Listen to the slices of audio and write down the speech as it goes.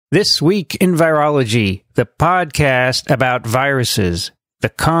This Week in Virology, the podcast about viruses, the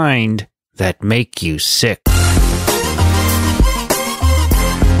kind that make you sick.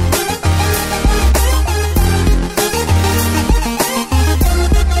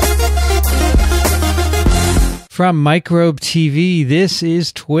 From Microbe TV, this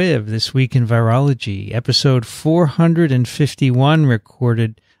is TWiV, This Week in Virology, episode 451,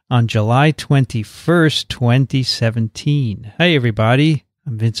 recorded on July 21st, 2017. Hey, everybody.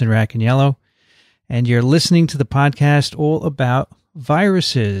 I'm Vincent Racaniello, and you're listening to the podcast all about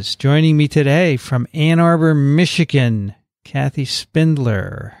viruses. Joining me today from Ann Arbor, Michigan, Kathy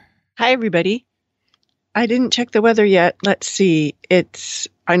Spindler. Hi, everybody. I didn't check the weather yet. Let's see. I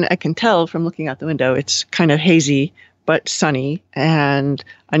can tell from looking out the window, it's kind of hazy, but sunny. And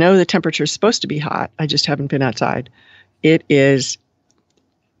I know the temperature is supposed to be hot. I just haven't been outside. It is,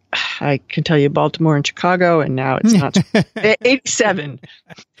 I can tell you, Baltimore and Chicago, and now it's not 87.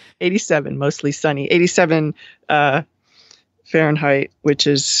 87, mostly sunny. 87 Fahrenheit, which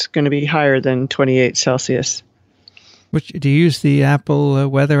is going to be higher than 28 Celsius. Do you use the Apple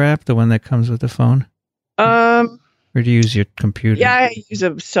weather app, the one that comes with the phone? Or do you use your computer? Yeah, I use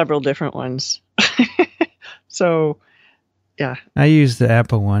several different ones. So, yeah. I use the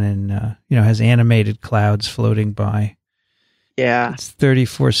Apple one, and has animated clouds floating by. Yeah. It's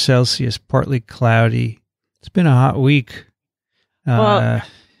 34 Celsius, partly cloudy. It's been a hot week. Yeah.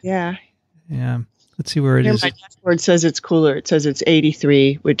 Yeah. Let's see where it is. My dashboard says it's cooler. It says it's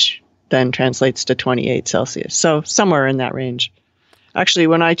 83, which then translates to 28 Celsius. So somewhere in that range. Actually,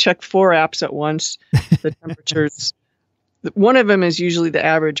 when I check 4 apps at once, the temperatures, one of them is usually the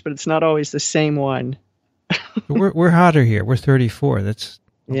average, but it's not always the same one. We're hotter here. We're 34. That's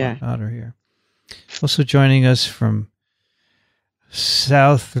hotter here. Also joining us from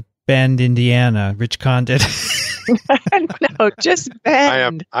South Bend, Indiana, Rich Condit. No, just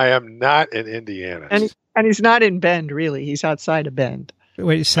Bend. I am not in Indiana. And he's not in Bend, really. He's outside of Bend.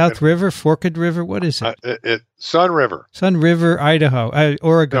 Wait, South River, Forked River? What is it? Sun River. Sun River, Idaho,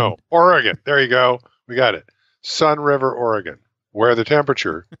 Oregon. No, Oregon. There you go. We got it. Sun River, Oregon, where the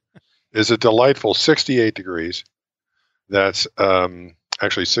temperature is a delightful 68 degrees. That's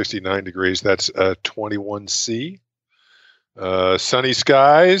actually 69 degrees. That's 21 C. Sunny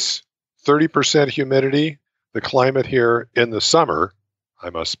skies, 30% humidity. The climate here in the summer, I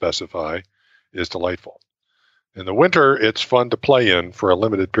must specify, is delightful. In the winter, it's fun to play in for a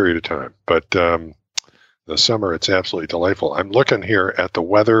limited period of time. But the summer, it's absolutely delightful. I'm looking here at the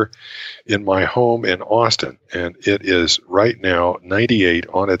weather in my home in Austin, and it is right now 98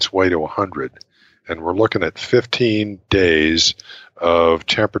 on its way to 100. And we're looking at 15 days of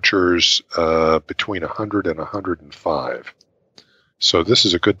temperatures between 100 and 105. So this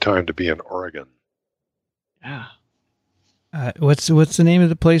is a good time to be in Oregon. Yeah. What's the name of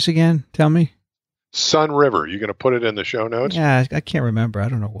the place again? Tell me. Sun River. You going to put it in the show notes? Yeah, I can't remember. I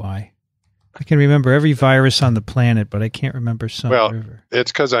don't know why. I can remember every virus on the planet, but I can't remember Sun River.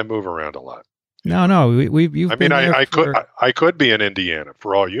 It's because I move around a lot. No. I could be in Indiana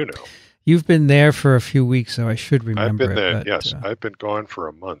for all you know. You've been there for a few weeks, so I should remember. I've been there. Yes, I've been gone for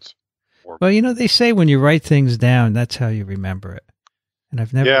a month. Well, they say when you write things down, that's how you remember it. And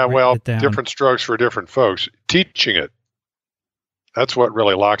I've never written it down. Different strokes for different folks. Teaching it. That's what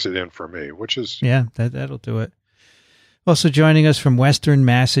really locks it in for me, which is... Yeah, that'll do it. Also joining us from Western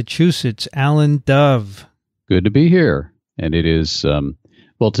Massachusetts, Alan Dove. Good to be here. And it is,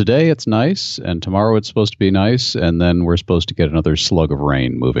 today it's nice, and tomorrow it's supposed to be nice, and then we're supposed to get another slug of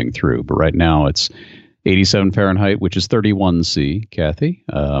rain moving through. But right now it's 87 Fahrenheit, which is 31 C, Kathy.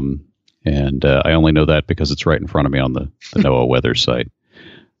 And I only know that because it's right in front of me on the NOAA weather site.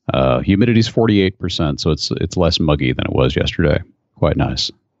 Humidity is 48%, so it's less muggy than it was yesterday. Quite nice.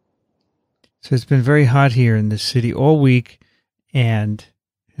 So it's been very hot here in this city all week, and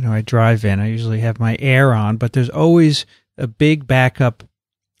I drive in. I usually have my air on, but there's always a big backup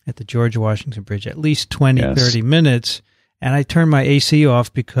at the George Washington Bridge, at least 30 minutes, and I turn my AC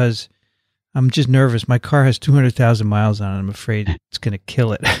off because I'm just nervous. My car has 200,000 miles on it. I'm afraid it's going to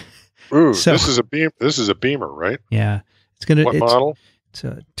kill it. Ooh, so, this is a Beamer, right? Yeah. What model? It's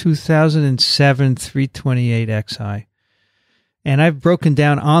a 2007 328xi. And I've broken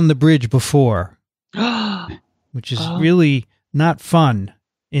down on the bridge before, which is really not fun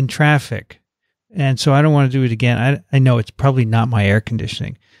in traffic. And so I don't want to do it again. I know it's probably not my air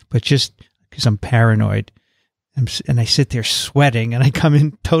conditioning, but just because I'm paranoid. And I sit there sweating, and I come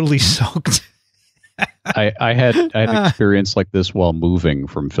in totally soaked. I had an experience like this while moving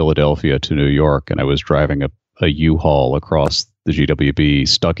from Philadelphia to New York, and I was driving a a U-Haul across the GWB,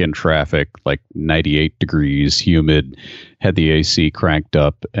 stuck in traffic, like 98 degrees, humid, had the AC cranked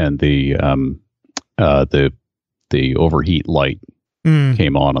up, and the overheat light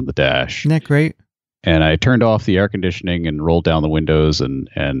came on the dash. Isn't that great? And I turned off the air conditioning and rolled down the windows, and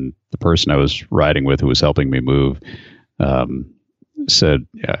the person I was riding with, who was helping me move, said,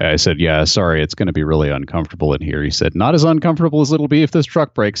 yeah, sorry, it's going to be really uncomfortable in here. He said, not as uncomfortable as it'll be if this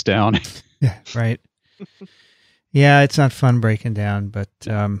truck breaks down. Yeah, right. Yeah, it's not fun breaking down, but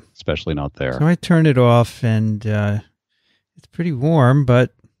especially not there. So I turned it off, and it's pretty warm,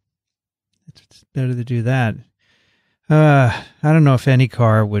 but it's better to do that. I don't know if any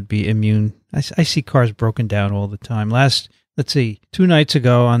car would be immune. I see cars broken down all the time. Let's see, 2 nights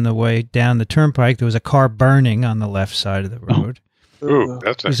ago on the way down the turnpike, there was a car burning on the left side of the road. Ooh,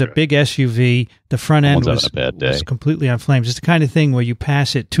 that's it was a big SUV. The front end was completely on flames. It's the kind of thing where you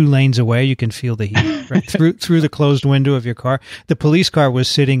pass it 2 lanes away, you can feel the heat right through the closed window of your car. The police car was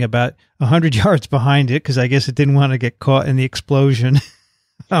sitting about 100 yards behind it because I guess it didn't want to get caught in the explosion.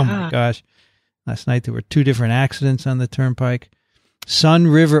 Oh my gosh. Last night there were 2 different accidents on the turnpike. Sun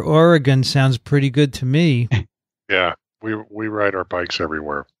River, Oregon sounds pretty good to me. Yeah, we ride our bikes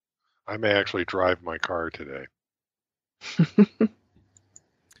everywhere. I may actually drive my car today.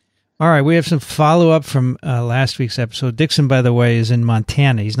 All right, we have some follow-up from last week's episode. Dixon, by the way, is in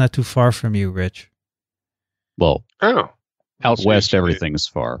Montana. He's not too far from you, Rich. Well, out west, everything's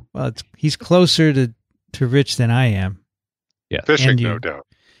far. Well, he's closer to Rich than I am. Yeah, fishing, no doubt.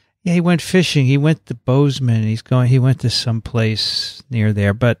 Yeah, he went fishing. He went to Bozeman. He went to some place near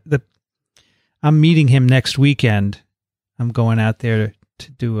there. But I'm meeting him next weekend. I'm going out there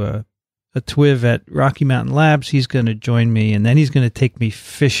to do a TWiV at Rocky Mountain Labs. He's going to join me, and then he's going to take me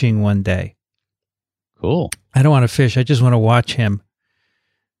fishing one day. Cool. I don't want to fish. I just want to watch him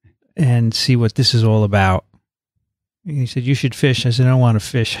and see what this is all about. And he said, you should fish. I said, I don't want to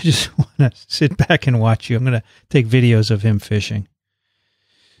fish. I just want to sit back and watch you. I'm going to take videos of him fishing.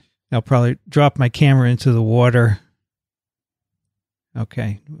 I'll probably drop my camera into the water.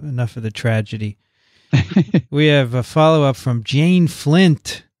 Okay, enough of the tragedy. We have a follow-up from Jane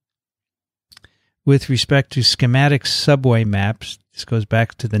Flint with respect to schematic subway maps. This goes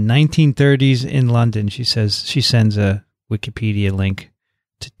back to the 1930s in London. She says she sends a Wikipedia link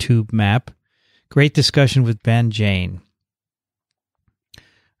to Tube Map. Great discussion with Ben Jane.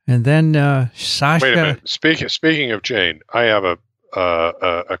 And then Sasha. Wait a minute. Speaking of Jane, I have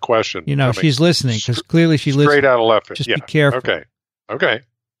a question. You know, she's listening because clearly she listens. Straight out of left field. Just be careful. Okay.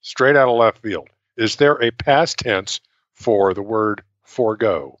 Straight out of left field. Is there a past tense for the word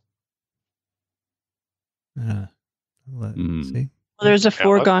forego? Let's see. Well, there's a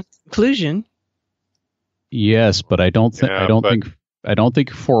foregone conclusion. Yes, but I don't think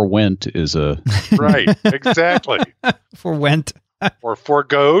forwent is a right. Exactly. Forwent or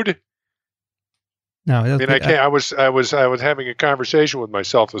foregoed. No, I mean, I was having a conversation with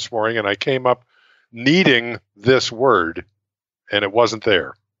myself this morning, and I came up needing this word, and it wasn't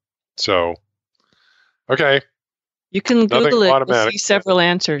there. So, okay. You can Google it. You'll see several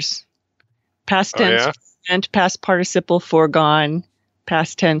answers. Past tense, forwent, past participle, foregone.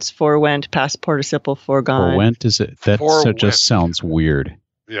 Past tense, forwent, past participle, foregone. Forwent, is it? That just sounds weird.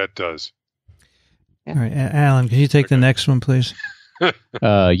 Yeah, it does. All right, Alan, can you take the next one, please?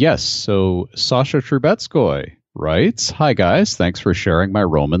 Yes. So Sasha Trubetskoy writes, "Hi guys, thanks for sharing my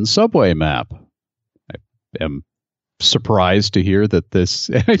Roman subway map. I am surprised to hear that this.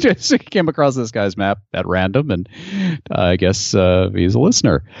 I just came across this guy's map at random, and I guess he's a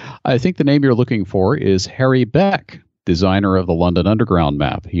listener. I think the name you're looking for is Harry Beck, designer of the London Underground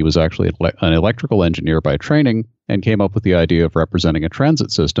map. He was actually an electrical engineer by training and came up with the idea of representing a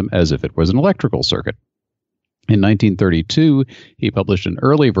transit system as if it was an electrical circuit. In 1932, he published an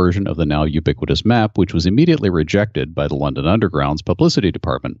early version of the now ubiquitous map, which was immediately rejected by the London Underground's publicity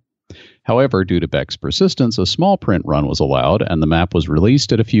department. However, due to Beck's persistence, a small print run was allowed, and the map was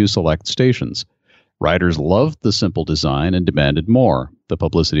released at a few select stations. Riders loved the simple design and demanded more. The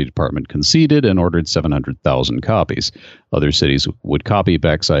publicity department conceded and ordered 700,000 copies. Other cities would copy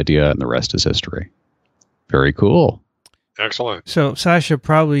Beck's idea, and the rest is history." Very cool. Excellent. So Sasha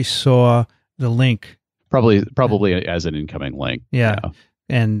probably saw the link. Probably as an incoming link. Yeah.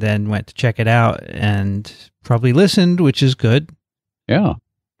 And then went to check it out and probably listened, which is good. Yeah.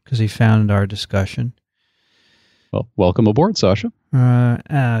 Because he found our discussion. Well, welcome aboard, Sasha.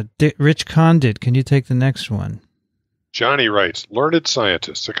 Rich Condit, can you take the next one? Johnny writes, "Learned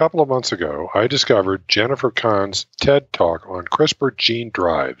scientists, a couple of months ago, I discovered Jennifer Kahn's TED Talk on CRISPR gene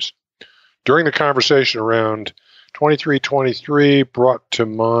drives. During the conversation around 2323 brought to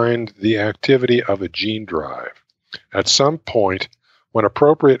mind the activity of a gene drive. At some point, when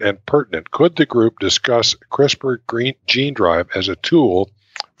appropriate and pertinent, could the group discuss CRISPR gene drive as a tool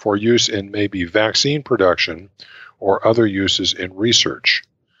for use in maybe vaccine production or other uses in research?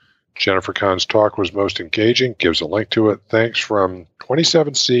 Jennifer Kahn's talk was most engaging. Gives a link to it. Thanks from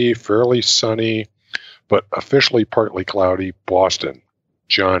 27C, fairly sunny, but officially partly cloudy, Boston.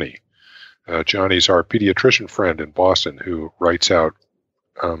 Johnny. Johnny's our pediatrician friend in Boston who writes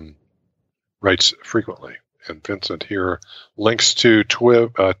frequently. And Vincent here links to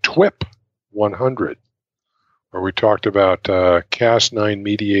TWiP 100, where we talked about Cas9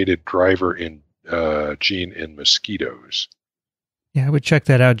 mediated driver in gene in mosquitoes. Yeah, I would check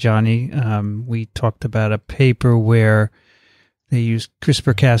that out, Johnny. We talked about a paper where they used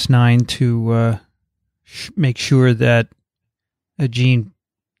CRISPR-Cas9 to make sure that a gene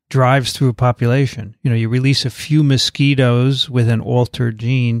drives through a population. You know, you release a few mosquitoes with an altered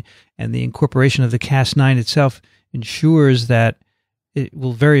gene, and the incorporation of the Cas9 itself ensures that it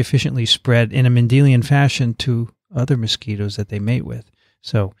will very efficiently spread in a Mendelian fashion to other mosquitoes that they mate with.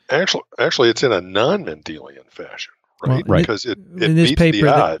 So actually, it's in a non-Mendelian fashion. Right, well, because it beats the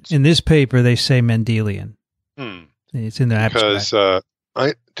odds. In this paper, they say Mendelian. It's in the abstract. Because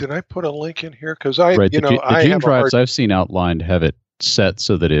did I put a link in here? Because I the gene drives I've seen outlined have it set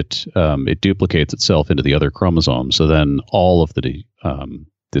so that it duplicates itself into the other chromosome. So then all of the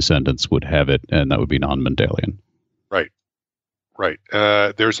descendants would have it, and that would be non-Mendelian. Right.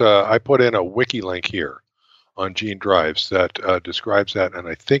 I put in a wiki link here on gene drives that describes that, and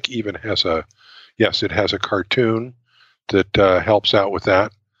I think even has it has a cartoon that helps out with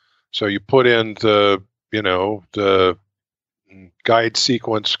that. So you put in the guide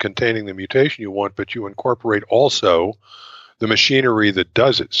sequence containing the mutation you want, but you incorporate also the machinery that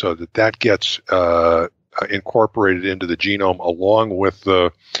does it, so that gets incorporated into the genome along with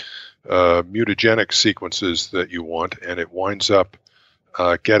the mutagenic sequences that you want, and it winds up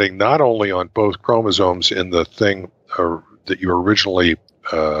getting not only on both chromosomes in the thing that you originally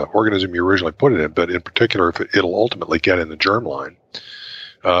organism you originally put it in, but in particular, if it'll ultimately get in the germline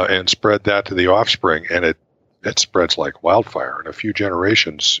and spread that to the offspring, and it spreads like wildfire. In a few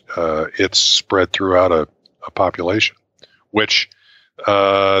generations, it's spread throughout a population, which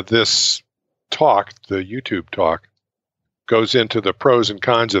this talk, the YouTube talk, goes into the pros and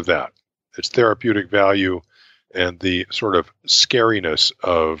cons of that, its therapeutic value, and the sort of scariness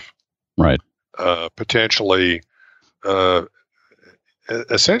of potentially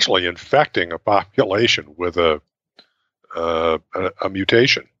essentially infecting a population with a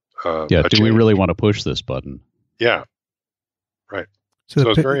mutation. Do we really want to push this button? Yeah, right. So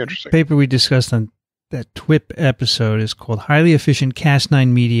it's very interesting. The paper we discussed on that TWiP episode is called Highly Efficient Cas9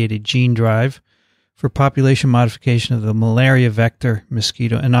 Mediated Gene Drive for Population Modification of the Malaria Vector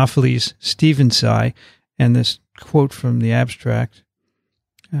Mosquito Anopheles stevensii. And this quote from the abstract,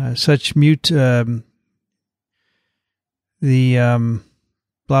 blah,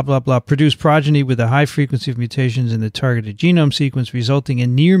 blah, blah, produce progeny with a high frequency of mutations in the targeted genome sequence, resulting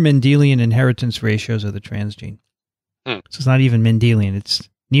in near Mendelian inheritance ratios of the transgene. So it's not even Mendelian, it's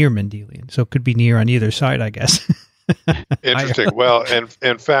near Mendelian. So it could be near on either side, I guess. Interesting. Well, and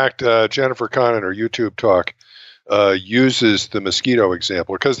in fact, Jennifer Kahn in her YouTube talk uses the mosquito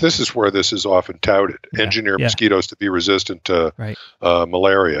example, because this is where this is often touted, engineer mosquitoes to be resistant to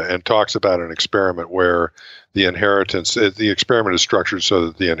malaria, and talks about an experiment where the experiment is structured so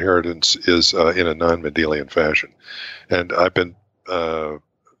that the inheritance is in a non-Mendelian fashion. And I've been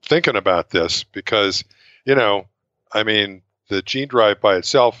thinking about this because, the gene drive by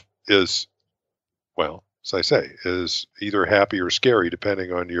itself is, well, as I say, is either happy or scary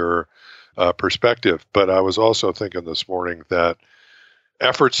depending on your perspective. But I was also thinking this morning that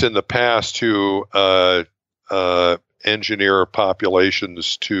efforts in the past to engineer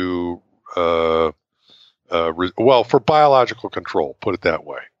populations to, for biological control, put it that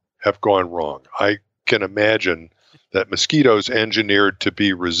way, have gone wrong. I can imagine that mosquitoes engineered to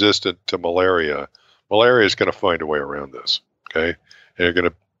be resistant to malaria is going to find a way around this, okay? And you're going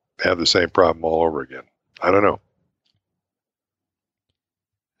to have the same problem all over again. I don't know.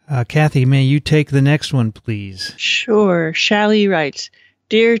 Kathy, may you take the next one, please? Sure. Shally writes,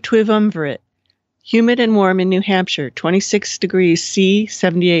 Dear TWiVumvirate, humid and warm in New Hampshire, 26 degrees C,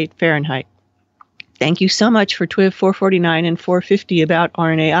 78 Fahrenheit. Thank you so much for TWiV 449 and 450 about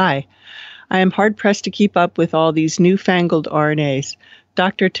RNAi. I am hard-pressed to keep up with all these newfangled RNAs.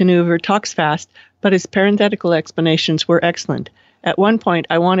 Dr. Tanuver talks fast, but his parenthetical explanations were excellent. At one point,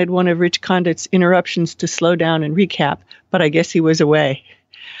 I wanted one of Rich Condit's interruptions to slow down and recap, but I guess he was away.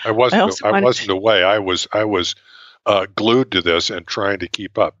 I wasn't away. I was glued to this and trying to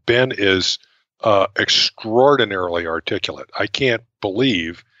keep up. Ben is extraordinarily articulate. I can't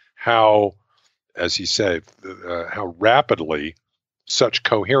believe how, as he said, how rapidly such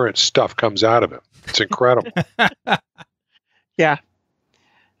coherent stuff comes out of him. It's incredible. Yeah.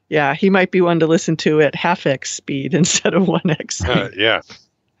 Yeah, he might be one to listen to at half-X speed instead of 1X speed. Yeah.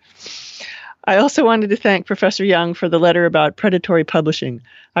 I also wanted to thank Professor Young for the letter about predatory publishing.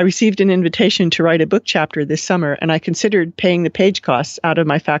 I received an invitation to write a book chapter this summer, and I considered paying the page costs out of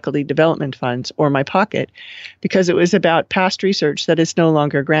my faculty development funds or my pocket because it was about past research that is no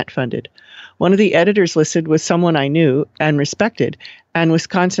longer grant-funded. One of the editors listed was someone I knew and respected, and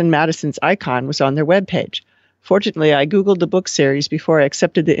Wisconsin-Madison's icon was on their webpage. Fortunately, I Googled the book series before I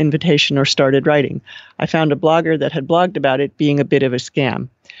accepted the invitation or started writing. I found a blogger that had blogged about it being a bit of a scam.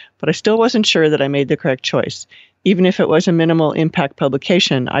 But I still wasn't sure that I made the correct choice. Even if it was a minimal impact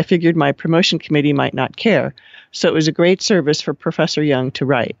publication, I figured my promotion committee might not care, so it was a great service for Professor Young to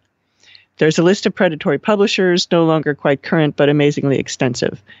write. There's a list of predatory publishers, no longer quite current, but amazingly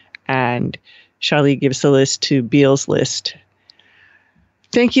extensive. And Shali gives the list to Beale's list.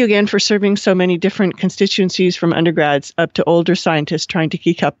 Thank you again for serving so many different constituencies from undergrads up to older scientists trying to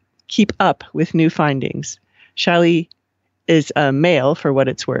keep up with new findings. Shali is a male for what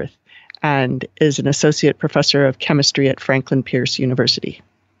it's worth and is an associate professor of chemistry at Franklin Pierce University.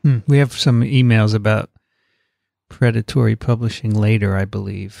 We have some emails about predatory publishing later, I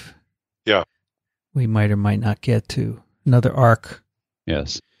believe. Yeah. We might or might not get to. Another ARC.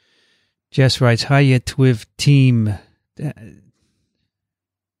 Yes. Jess writes, Hiya TWiV team.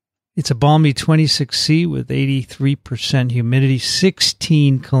 It's a balmy 26C with 83% humidity,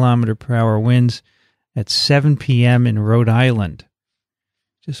 16 kilometer per hour winds at 7 p.m. in Rhode Island.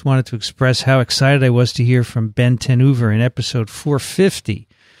 Just wanted to express how excited I was to hear from Ben Tenuver in episode 450.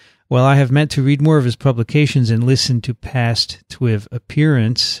 While I have meant to read more of his publications and listen to past TWiV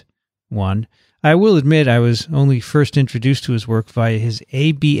appearance, I will admit I was only first introduced to his work via his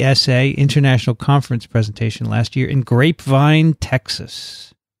ABSA International Conference presentation last year in Grapevine,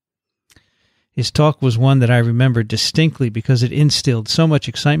 Texas. His talk was one that I remember distinctly because it instilled so much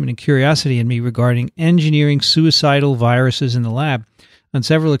excitement and curiosity in me regarding engineering suicidal viruses in the lab. On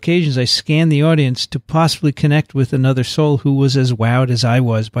several occasions, I scanned the audience to possibly connect with another soul who was as wowed as I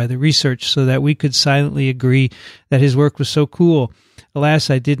was by the research so that we could silently agree that his work was so cool. Alas,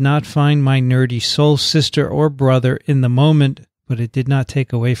 I did not find my nerdy soul sister or brother in the moment, but it did not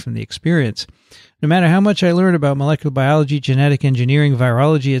take away from the experience. No matter how much I learn about molecular biology, genetic engineering,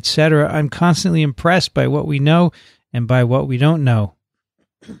 virology, etc., I'm constantly impressed by what we know and by what we don't know.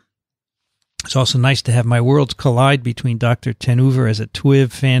 It's also nice to have my worlds collide between Dr. Tenuver as a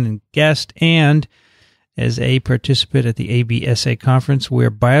TWiV fan and guest and as a participant at the ABSA conference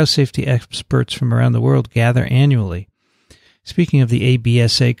where biosafety experts from around the world gather annually. Speaking of the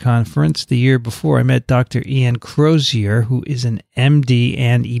ABSA conference, the year before I met Dr. Ian Crozier, who is an MD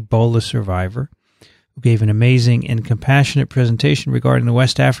and Ebola survivor, who gave an amazing and compassionate presentation regarding the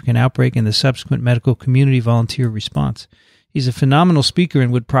West African outbreak and the subsequent medical community volunteer response. He's a phenomenal speaker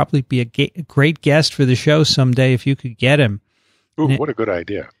and would probably be a great guest for the show someday if you could get him. Ooh, what a good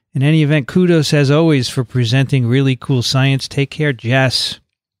idea. In any event, kudos as always for presenting really cool science. Take care, Jess,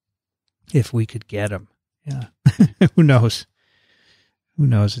 if we could get him. Yeah, who knows? Who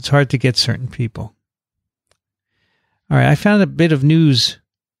knows? It's hard to get certain people. All right, I found a bit of news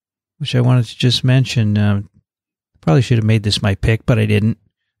which I wanted to just mention. Probably should have made this my pick, but I didn't.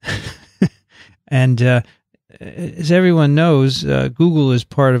 And as everyone knows, Google is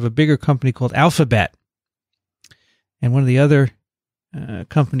part of a bigger company called Alphabet. And one of the other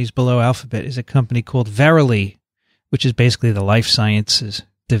companies below Alphabet is a company called Verily, which is basically the life sciences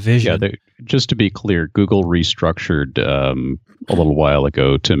division. Yeah, just to be clear, Google restructured a little while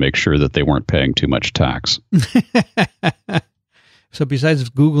ago to make sure that they weren't paying too much tax. So besides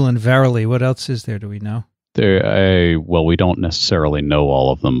Google and Verily, what else is there? Do we know? Well, we don't necessarily know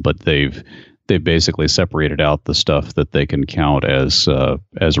all of them, but they've basically separated out the stuff that they can count as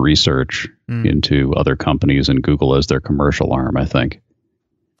research into other companies and Google as their commercial arm, I think.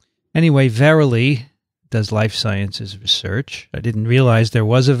 Anyway, Verily does life sciences research. I didn't realize there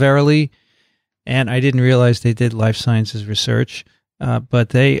was a Verily, and I didn't realize they did life sciences research. But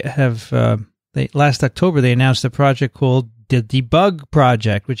they have last October they announced a project called the Debug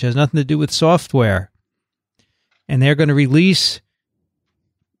Project, which has nothing to do with software, and they're going to release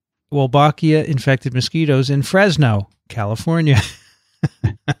Wolbachia-infected mosquitoes in Fresno, California,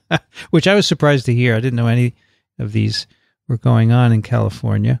 which I was surprised to hear. I didn't know any of these were going on in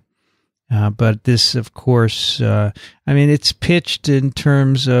California. But this, of course, it's pitched in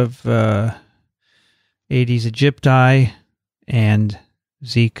terms of, Aedes aegypti, and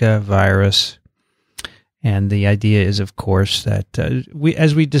Zika virus. And the idea is, of course, that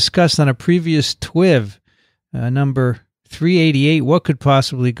as we discussed on a previous TWiV, number 388, what could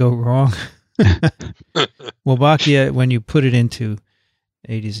possibly go wrong? Wolbachia, when you put it into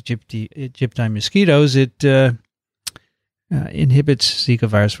Aedes aegypti mosquitoes, it inhibits Zika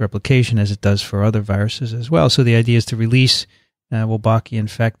virus replication as it does for other viruses as well. So the idea is to release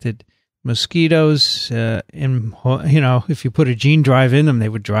Wolbachia-infected mosquitoes. If you put a gene drive in them, they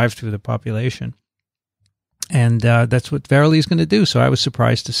would drive through the population. And that's what Verily is going to do. So I was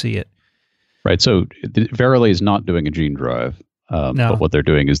surprised to see it. Right. So Verily is not doing a gene drive. No. But what they're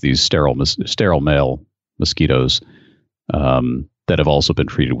doing is these sterile male mosquitoes that have also been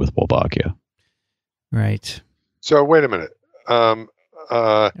treated with Wolbachia. Right. So wait a minute.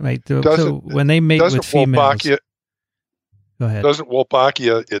 Right. So when they mate with females, go ahead. Doesn't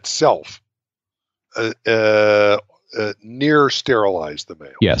Wolbachia itself near sterilize the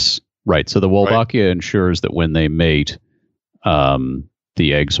male? Yes. Right. So the Wolbachia ensures that when they mate, the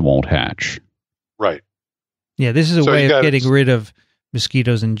eggs won't hatch. Right. Yeah, this is a way of getting rid of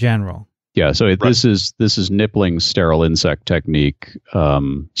mosquitoes in general. Yeah, so this is Knipling's sterile insect technique,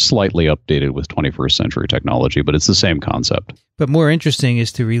 slightly updated with 21st century technology, but it's the same concept. But more interesting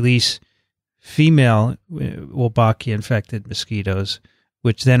is to release female Wolbachia-infected mosquitoes,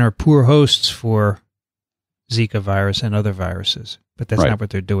 which then are poor hosts for Zika virus and other viruses. But that's not what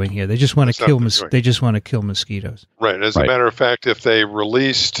they're doing here. They just want to kill. They just want to kill mosquitoes. Right. As a matter of fact,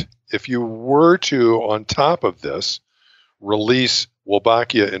 if you were to, on top of this, release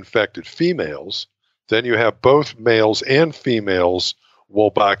Wolbachia-infected females, then you have both males and females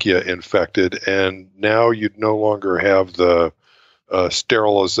Wolbachia-infected, and now you'd no longer have the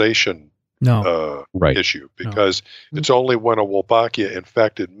sterilization issue, because it's only when a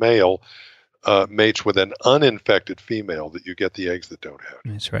Wolbachia-infected male mates with an uninfected female that you get the eggs that don't hatch.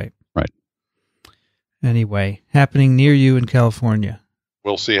 That's right. Right. Anyway, happening near you in California.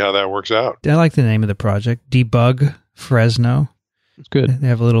 We'll see how that works out. I like the name of the project. Debug Fresno. It's good. They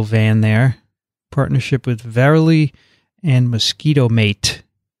have a little van there. Partnership with Verily and Mosquito Mate.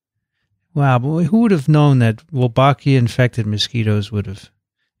 Wow, boy, who would have known that Wolbachia-infected mosquitoes would have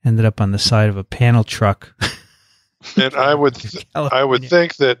ended up on the side of a panel truck? And I would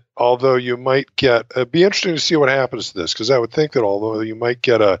think that although you might get, it'd be interesting to see what happens to this, because I would think that although you might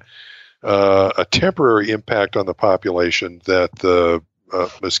get a temporary impact on the population, that the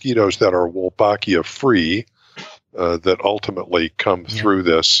mosquitoes that are Wolbachia free that ultimately come through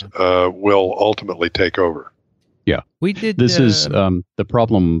this will ultimately take over. Yeah, we did. This is the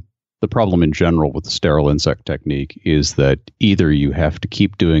problem. The problem in general with the sterile insect technique is that either you have to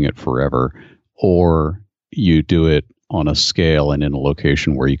keep doing it forever, or you do it on a scale and in a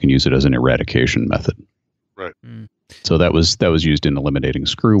location where you can use it as an eradication method. Right. So that was used in eliminating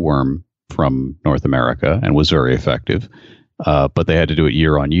screwworm from North America and was very effective. But they had to do it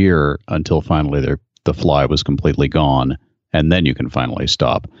year on year until finally the fly was completely gone, and then you can finally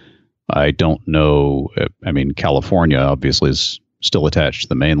stop. I don't know. I mean, California obviously is still attached to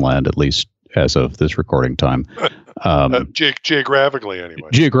the mainland, at least as of this recording time. Geographically, anyway.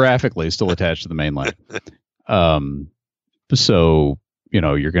 Geographically, still attached to the mainland. So,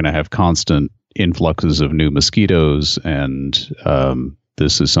 you're going to have constant influxes of new mosquitoes, and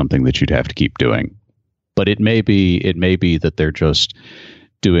this is something that you'd have to keep doing. But it may be that they're just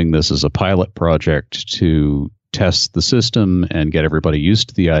doing this as a pilot project to test the system and get everybody used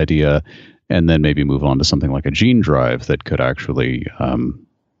to the idea, and then maybe move on to something like a gene drive that could actually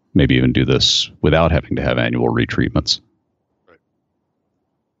maybe even do this without having to have annual retreatments. Right.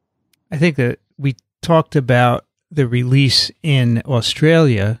 I think that we talked about the release in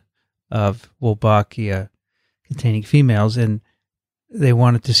Australia of Wolbachia containing females, and they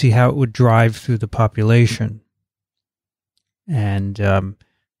wanted to see how it would drive through the population. And,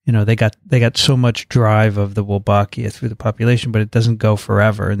 they got so much drive of the Wolbachia through the population, but it doesn't go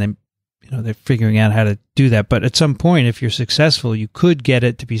forever. And they're figuring out how to do that. But at some point, if you're successful, you could get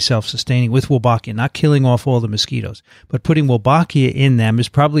it to be self-sustaining with Wolbachia, not killing off all the mosquitoes. But putting Wolbachia in them is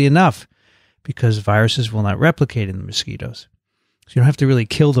probably enough, because viruses will not replicate in the mosquitoes. So you don't have to really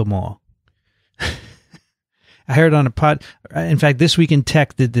kill them all. I heard on in fact, This Week in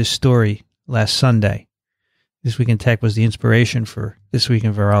Tech did this story last Sunday. This Week in Tech was the inspiration for This Week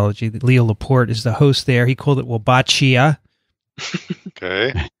in Virology. Leo Laporte is the host there. He called it Wolbachia.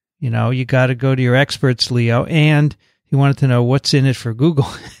 Okay. You got to go to your experts, Leo. And he wanted to know what's in it for Google.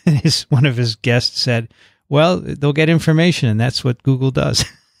 One of his guests said, well, they'll get information, and that's what Google does.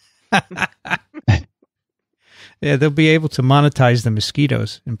 Yeah, they'll be able to monetize the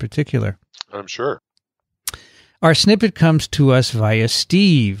mosquitoes in particular. I'm sure. Our snippet comes to us via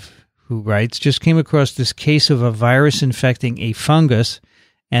Steve, who writes, just came across this case of a virus infecting a fungus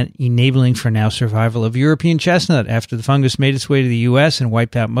and enabling for now survival of European chestnut after the fungus made its way to the U.S. and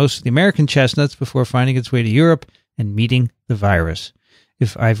wiped out most of the American chestnuts before finding its way to Europe and meeting the virus.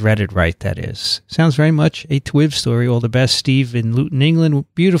 If I've read it right, that is. Sounds very much a TWiV story. All the best, Steve, in Luton, England.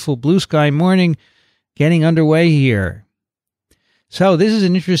 Beautiful blue sky morning getting underway here. So this is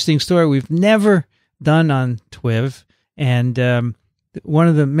an interesting story we've never done on TWiV, and one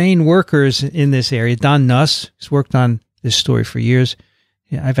of the main workers in this area, Don Nuss, has worked on this story for years.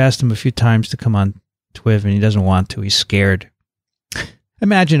 I've asked him a few times to come on TWiV, and he doesn't want to. He's scared.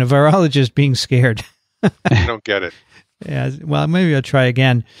 Imagine a virologist being scared. I don't get it. Yeah, well, maybe I'll try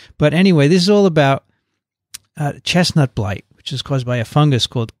again. But anyway, this is all about chestnut blight, which is caused by a fungus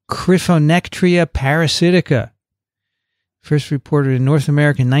called Cryphonectria parasitica. First reported in North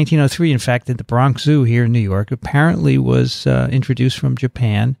America in 1903, in fact, at the Bronx Zoo here in New York. Apparently was introduced from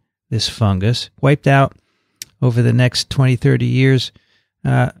Japan, this fungus. Wiped out over the next 20, 30 years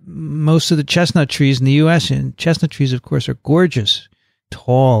most of the chestnut trees in the U.S. And chestnut trees, of course, are gorgeous,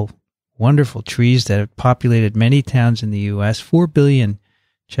 tall, wonderful trees that have populated many towns in the U.S. 4 billion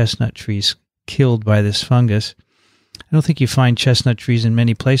chestnut trees killed by this fungus. I don't think you find chestnut trees in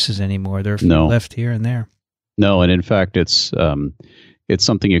many places anymore. There are a few left here and there. No, and in fact, it's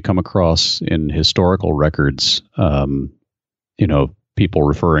something you come across in historical records. People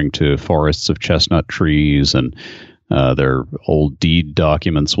referring to forests of chestnut trees, and their old deed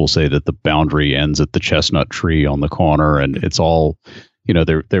documents will say that the boundary ends at the chestnut tree on the corner, and it's all,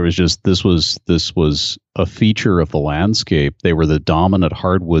 there was just this was a feature of the landscape. They were the dominant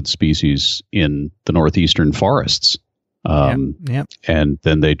hardwood species in the northeastern forests, and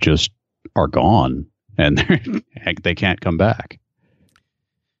then they just are gone. And they can't come back.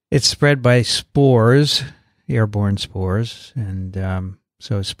 It's spread by spores, airborne spores, and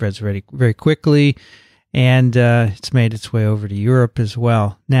so it spreads very, very quickly, and it's made its way over to Europe as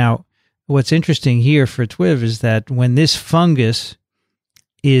well. Now, what's interesting here for TWiV is that when this fungus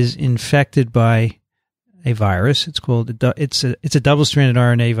is infected by a virus, it's a double-stranded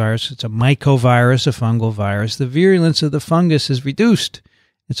RNA virus. It's a mycovirus, a fungal virus. The virulence of the fungus is reduced,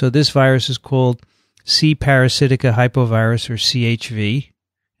 and so this virus is called C. parasitica hypovirus, or CHV,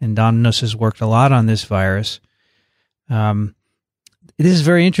 and Don Nuss has worked a lot on this virus. This is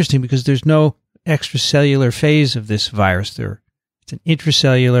very interesting because there's no extracellular phase of this virus. It's an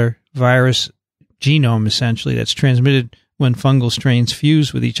intracellular virus genome, essentially, that's transmitted when fungal strains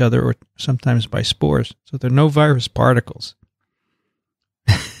fuse with each other or sometimes by spores. So there are no virus particles.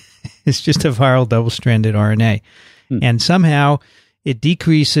 It's just a viral double-stranded RNA. And somehow it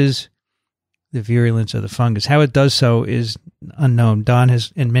decreases the virulence of the fungus. How it does so is unknown. Don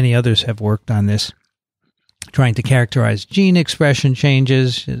has, and many others have worked on this, trying to characterize gene expression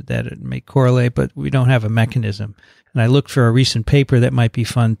changes that it may correlate, but we don't have a mechanism. And I looked for a recent paper that might be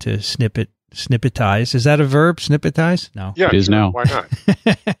fun to snippetize. Is that a verb, snippetize? No. Yeah, it is now. Why not?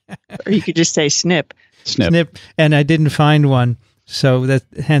 Or you could just say snip. Snip. And I didn't find one, so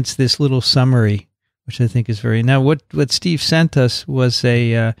hence this little summary, which I think is very... Now, what Steve sent us was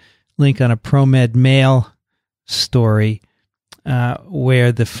a... link on a ProMed Mail story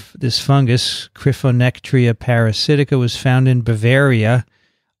where this fungus, Cryphonectria parasitica, was found in Bavaria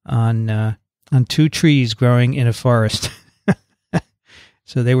on 2 trees growing in a forest.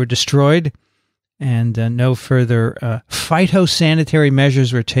 So they were destroyed, and no further phytosanitary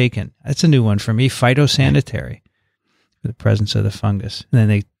measures were taken. That's a new one for me, phytosanitary, for the presence of the fungus. And then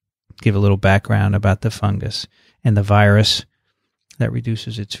they give a little background about the fungus and the virus that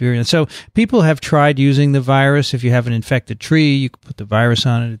reduces its virulence. So people have tried using the virus. If you have an infected tree, you can put the virus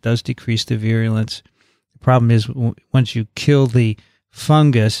on it. It does decrease the virulence. The problem is once you kill the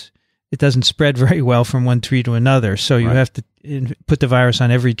fungus, it doesn't spread very well from one tree to another. So you have to put the virus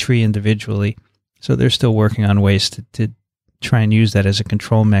on every tree individually. So they're still working on ways to try and use that as a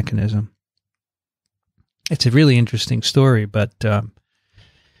control mechanism. It's a really interesting story, but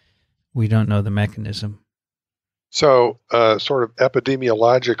we don't know the mechanism. So, sort of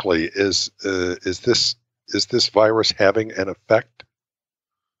epidemiologically, is this virus having an effect?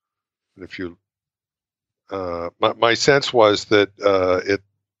 And if you, my sense was that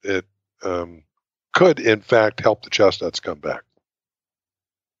it could in fact help the chestnuts come back,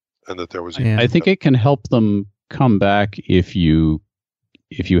 and that there was. I think it can help them come back if you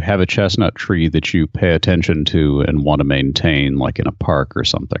have a chestnut tree that you pay attention to and want to maintain, like in a park or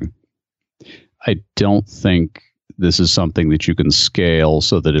something. I don't think this is something that you can scale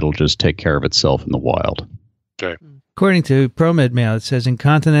so that it'll just take care of itself in the wild. Okay. According to ProMed Mail, it says in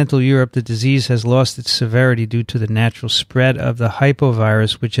continental Europe, the disease has lost its severity due to the natural spread of the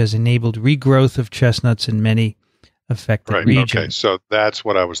hypovirus, which has enabled regrowth of chestnuts in many affected regions. Okay, so that's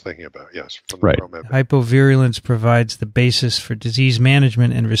what I was thinking about. Yes, from the ProMed. Hypovirulence provides the basis for disease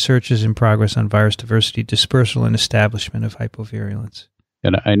management, and research is in progress on virus diversity, dispersal, and establishment of hypovirulence.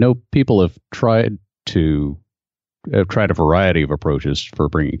 And I know people have tried a variety of approaches for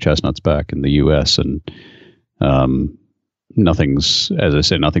bringing chestnuts back in the U.S. and nothing's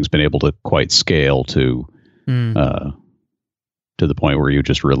been able to quite scale to the point where you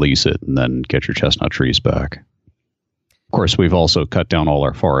just release it and then get your chestnut trees back. Of course, we've also cut down all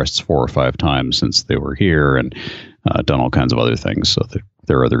our forests 4 or 5 times since they were here, and done all kinds of other things. So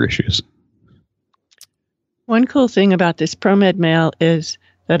there are other issues. One cool thing about this ProMed Mail is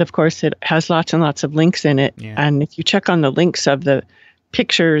that, of course, it has lots and lots of links in it. Yeah. And if you check on the links of the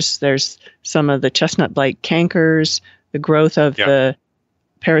pictures, there's some of the chestnut-like cankers, the growth of the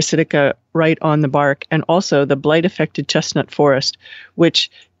parasitica right on the bark, and also the blight-affected chestnut forest, which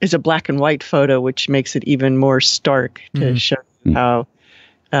is a black and white photo, which makes it even more stark to show how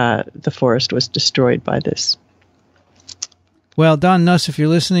the forest was destroyed by this. Well, Don Nuss, if you're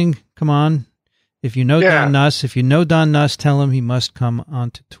listening, come on. If you know Don Nuss, tell him he must come on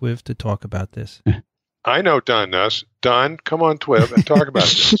to TWiV to talk about this. I know Don Nuss. Don, come on TWiV and talk about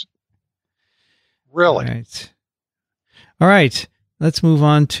this. Really? All right. Let's move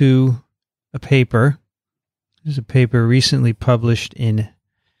on to a paper. There's a paper recently published in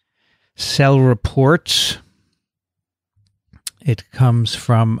Cell Reports. It comes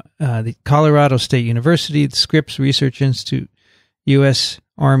from the Colorado State University, the Scripps Research Institute, U.S.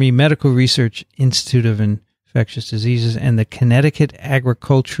 Army Medical Research Institute of Infectious Diseases, and the Connecticut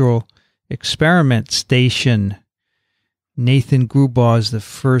Agricultural Experiment Station. Nathan Grubaugh is the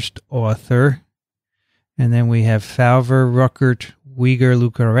first author. And then we have Falver, Ruckert, Uyghur,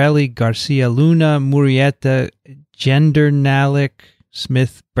 Lucarelli, Garcia Luna, Murrieta, Gendernalik,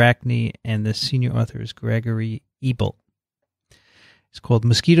 Smith, Brackney, and the senior author is Gregory Ebel. It's called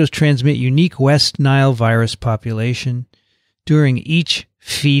Mosquitoes Transmit Unique West Nile Virus Population During Each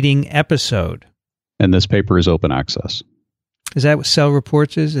Feeding Episode. And this paper is open access. Is that what Cell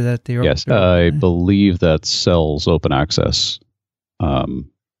Reports is? Is that the Yes, I believe that's Cell's open access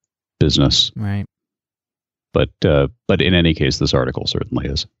business. Right. But in any case, this article certainly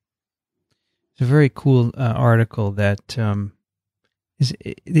is. It's a very cool article that is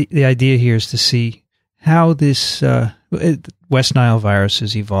the idea here is to see how this West Nile virus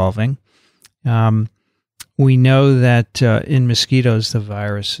is evolving. We know that in mosquitoes, the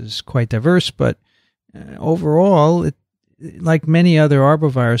virus is quite diverse, but overall, like many other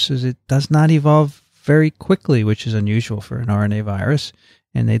arboviruses, it does not evolve very quickly, which is unusual for an RNA virus.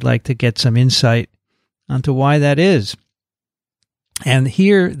 And they'd like to get some insight onto why that is. And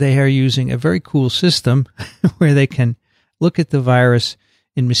here they are using a very cool system where they can look at the virus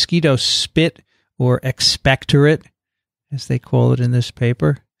in mosquito spit, or expectorate, as they call it in this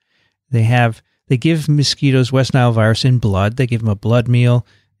paper. They give mosquitoes West Nile virus in blood. They give them a blood meal,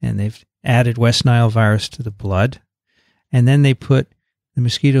 and they've added West Nile virus to the blood. And then they put the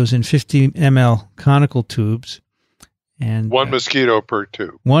mosquitoes in 50 ml conical tubes. And one mosquito per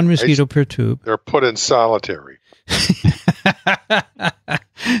tube. One mosquito per tube. They're put in solitary.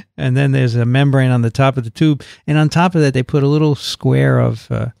 And then there's a membrane on the top of the tube. And on top of that, they put a little square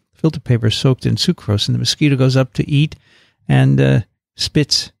of filter paper soaked in sucrose. And the mosquito goes up to eat and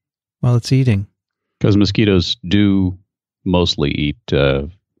spits while it's eating. Because mosquitoes do mostly eat. They're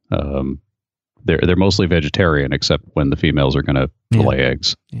mostly vegetarian, except when the females are going to lay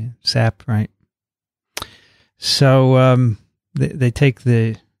eggs. Yeah, sap, right. So they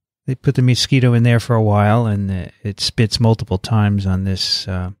put the mosquito in there for a while, and it spits multiple times on this.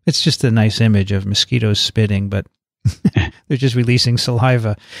 It's just a nice image of mosquitoes spitting, but they're just releasing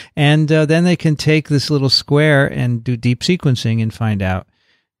saliva. And then they can take this little square and do deep sequencing and find out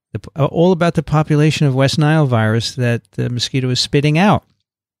all about the population of West Nile virus that the mosquito is spitting out.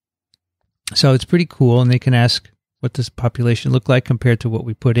 So it's pretty cool, and they can ask, what does the population look like compared to what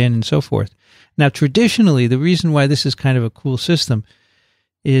we put in, and so forth. Now, traditionally, the reason why this is kind of a cool system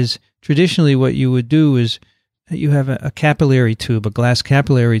is traditionally what you would do is you have a capillary tube, a glass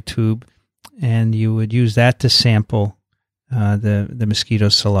capillary tube, and you would use that to sample the mosquito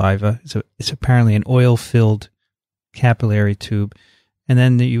saliva. It's apparently an oil-filled capillary tube. And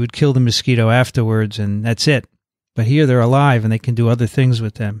then you would kill the mosquito afterwards, and that's it. But here they're alive, and they can do other things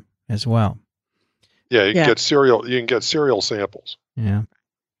with them as well. Yeah, you can get cereal. You can get cereal samples. Yeah,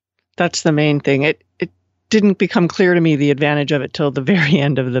 that's the main thing. It didn't become clear to me the advantage of it till the very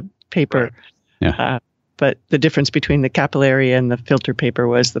end of the paper. Right. Yeah. but the difference between the capillary and the filter paper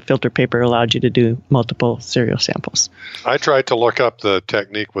was the filter paper allowed you to do multiple serial samples. I tried to look up the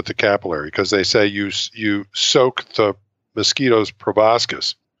technique with the capillary because they say you soak the mosquito's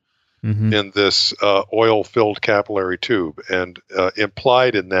proboscis in this oil-filled capillary tube, and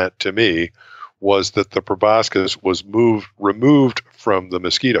implied in that to me was that the proboscis was removed from the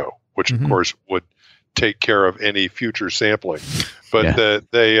mosquito, which of course would take care of any future sampling. But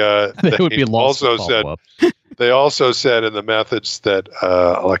they would be also said they also said in the methods that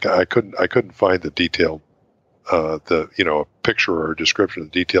like I couldn't find the detailed a picture or a description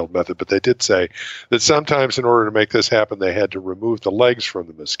of the detailed method, but they did say that sometimes in order to make this happen, they had to remove the legs from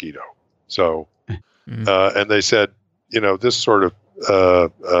the mosquito. So, and they said, this sort of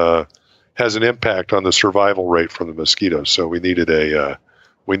has an impact on the survival rate from the mosquitoes. So we needed a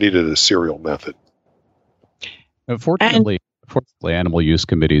serial method. Fortunately, animal use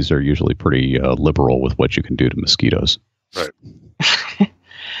committees are usually pretty liberal with what you can do to mosquitoes. Right.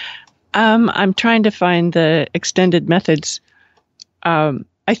 I'm trying to find the extended methods. I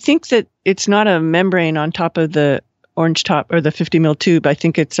think that it's not a membrane on top of the orange top or the 50 mil tube. I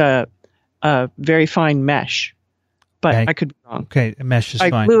think it's a very fine mesh, but I could be wrong. Okay, a mesh is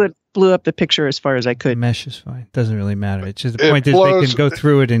fine. I blew up the picture as far as I could. Mesh is fine. Doesn't really matter. It's just the point is they can go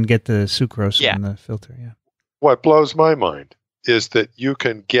through it and get the sucrose in the filter. Yeah. What blows my mind is that you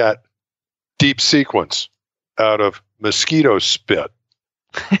can get deep sequence out of mosquito spit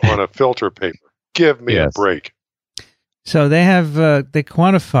on a filter paper. Give me a break. So they have they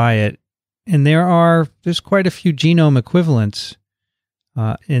quantify it, and there's quite a few genome equivalents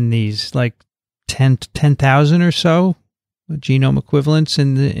in these, like 10,000 or so genome equivalents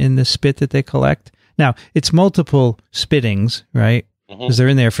in the spit that they collect. Now it's multiple spittings, right? Because they're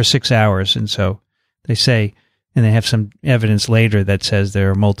in there for 6 hours, and so they say, and they have some evidence later that says there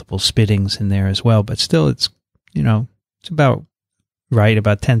are multiple spittings in there as well. But still, it's it's about right,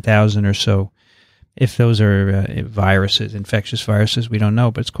 about 10,000 or so. If those are viruses, infectious viruses, we don't know,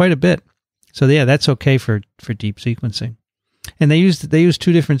 but it's quite a bit. So yeah, that's okay for deep sequencing. And they use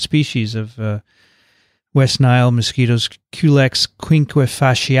two different species of West Nile mosquitoes, Culex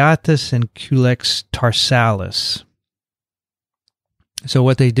quinquefasciatus and Culex tarsalis. So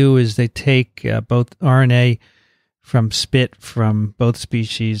what they do is they take both RNA from spit from both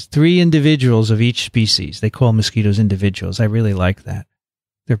species, 3 individuals of each species. They call mosquitoes individuals. I really like that.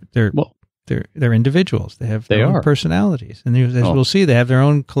 They're individuals. They have their own personalities. And as we'll see, they have their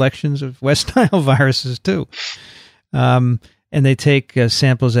own collections of West Nile viruses too. And they take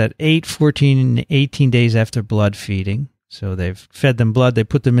samples at 8, 14, and 18 days after blood feeding. So they've fed them blood. They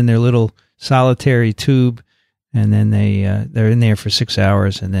put them in their little solitary tube, and then they're in there for 6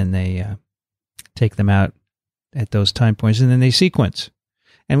 hours, and then they take them out at those time points, and then they sequence.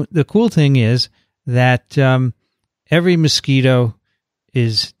 And the cool thing is that every mosquito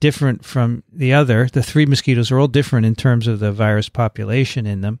is different from the other. The 3 mosquitoes are all different in terms of the virus population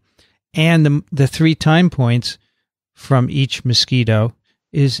in them, and the 3 time points from each mosquito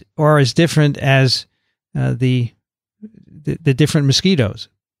are as different as the different mosquitoes.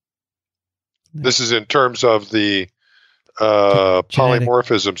 This is in terms of the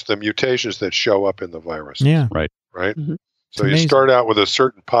polymorphisms, the mutations that show up in the virus. Yeah. Right. Mm-hmm. So you start out with a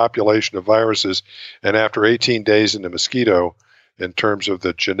certain population of viruses, and after 18 days in the mosquito, in terms of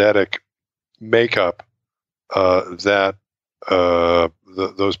the genetic makeup, those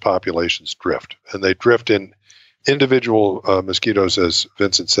populations drift. And they drift in individual mosquitoes, as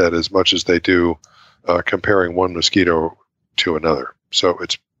Vincent said, as much as they do comparing one mosquito to another. So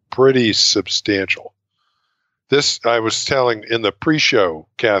it's pretty substantial. This, I was telling in the pre-show,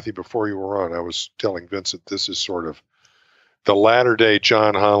 Kathy, before you were on, I was telling Vincent this is sort of the latter-day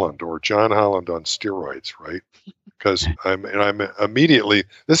John Holland, or John Holland on steroids, right? Because I'm immediately,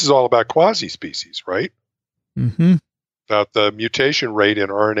 this is all about quasi-species, right? Mm-hmm. About the mutation rate in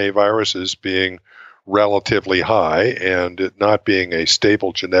RNA viruses being relatively high and it not being a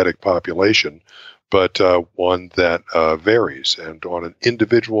stable genetic population, but one that varies. And on an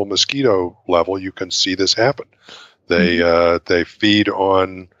individual mosquito level, you can see this happen. They feed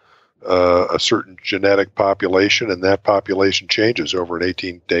on a certain genetic population, and that population changes over an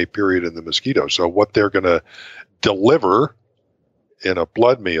 18-day period in the mosquito. So what they're going to deliver in a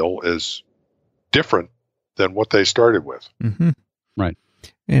blood meal is different than what they started with. Mm-hmm. Right.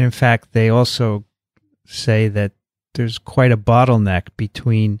 And in fact, they also say that there's quite a bottleneck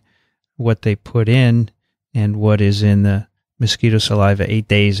between what they put in and what is in the mosquito saliva 8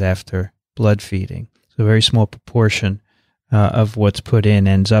 days after blood feeding. So a very small proportion of what's put in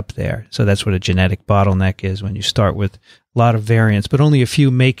ends up there. So that's what a genetic bottleneck is, when you start with a lot of variants, but only a few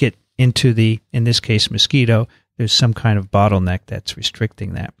make it into in this case, mosquito, there's some kind of bottleneck that's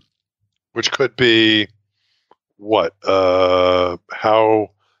restricting that. Which could be what?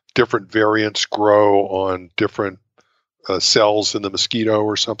 How different variants grow on different cells in the mosquito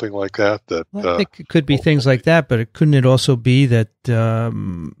or something like that. Well, I think it could be things like that, but couldn't it also be that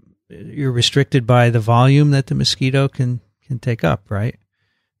you're restricted by the volume that the mosquito can take up, right?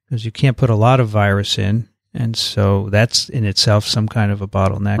 Because you can't put a lot of virus in, and so that's in itself some kind of a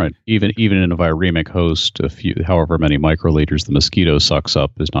bottleneck. Right. Even in a viremic host, however many microliters the mosquito sucks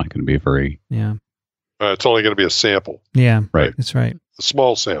up is not going to be very. Yeah. It's only going to be a sample. Yeah. Right. That's right. A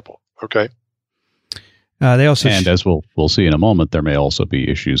small sample. Okay. They also and as we'll see in a moment, there may also be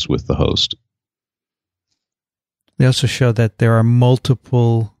issues with the host. They also show that there are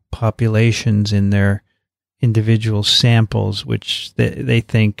multiple populations in their individual samples, which they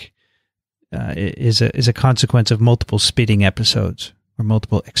think is a consequence of multiple spitting episodes or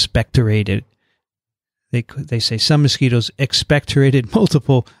multiple expectorated. They say some mosquitoes expectorated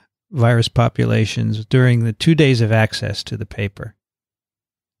multiple virus populations during the 2 days of access to the paper.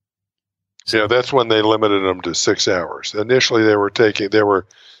 Yeah, that's when they limited them to 6 hours. Initially, they were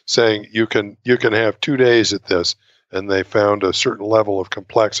saying you can have 2 days at this, and they found a certain level of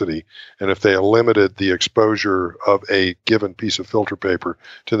complexity. And if they limited the exposure of a given piece of filter paper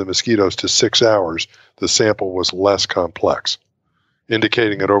to the mosquitoes to 6 hours, the sample was less complex,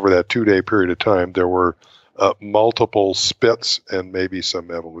 indicating that over that 2-day period of time, there were multiple spits and maybe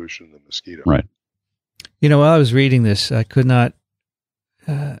some evolution in the mosquito. Right. While I was reading this, I could not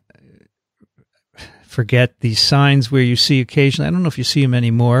forget these signs where you see occasionally, I don't know if you see them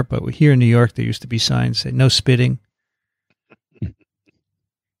anymore, but here in New York, there used to be signs saying no spitting.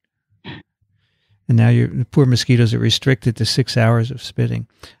 And now the poor mosquitoes are restricted to 6 hours of spitting.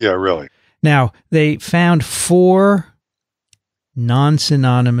 Yeah, really. Now, they found 4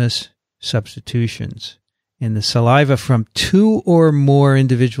 non-synonymous substitutions in the saliva from 2 or more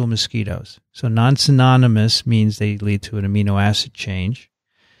individual mosquitoes. So non-synonymous means they lead to an amino acid change.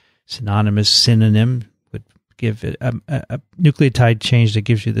 Synonymous synonym would give it a nucleotide change that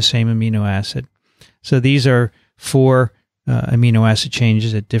gives you the same amino acid. So these are 4 amino acid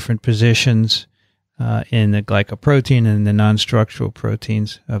changes at different positions in the glycoprotein and the non-structural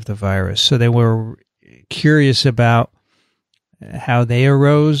proteins of the virus. So they were curious about how they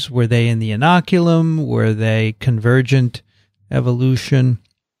arose. Were they in the inoculum? Were they convergent evolution?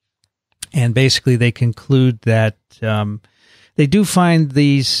 And basically they conclude that they do find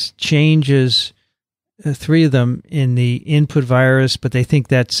these changes, 3 of them, in the input virus, but they think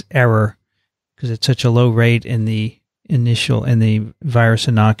that's error because it's such a low rate in the virus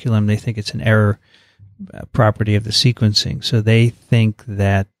inoculum. They think it's an error property of the sequencing. So they think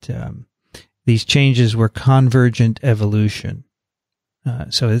that these changes were convergent evolution.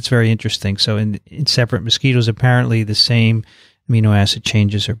 So it's very interesting. So in separate mosquitoes, apparently the same amino acid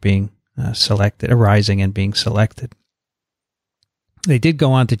changes are being arising and being selected. They did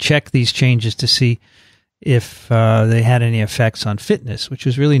go on to check these changes to see if they had any effects on fitness, which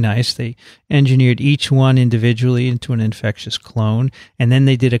was really nice. They engineered each one individually into an infectious clone, and then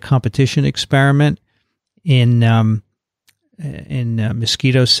they did a competition experiment in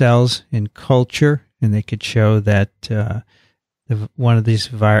mosquito cells in culture, and they could show that one of these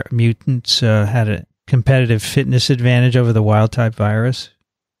mutants had a competitive fitness advantage over the wild-type virus.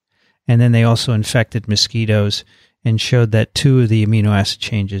 And then they also infected mosquitoes and showed that 2 of the amino acid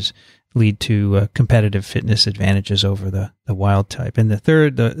changes lead to competitive fitness advantages over the wild type. And the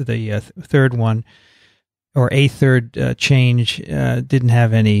third one, or a third change, didn't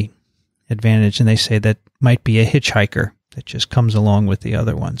have any advantage, and they say that might be a hitchhiker that just comes along with the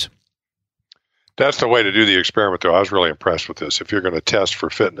other ones. That's the way to do the experiment, though. I was really impressed with this. If you're going to test for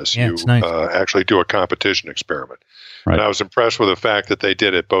fitness, you nice. Actually do a competition experiment. Right. And I was impressed with the fact that they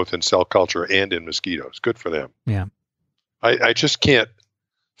did it both in cell culture and in mosquitoes. Good for them. Yeah. I just can't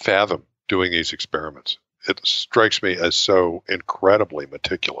fathom doing these experiments. It strikes me as so incredibly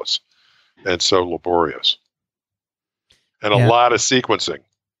meticulous and so laborious. And a lot of sequencing.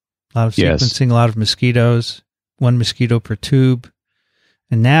 A lot of sequencing, a lot of mosquitoes, 1 mosquito per tube.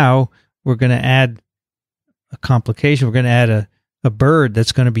 And now we're going to add a complication. We're going to add a bird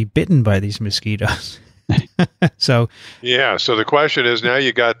that's going to be bitten by these mosquitoes. So the question is, now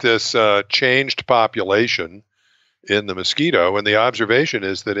you got this changed population in the mosquito, and the observation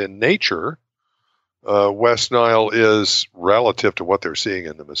is that in nature, West Nile is, relative to what they're seeing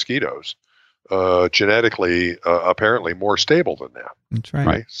in the mosquitoes, genetically apparently more stable than that. That's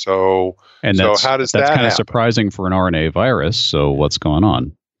right. So how does that that's kind happen? of surprising for an RNA virus. So what's going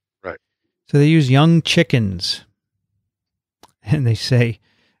on? Right. So they use young chickens, and they say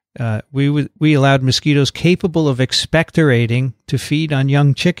we allowed mosquitoes capable of expectorating to feed on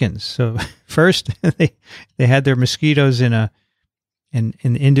young chickens. So first they had their mosquitoes in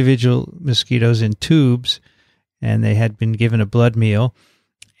individual mosquitoes in tubes, and they had been given a blood meal,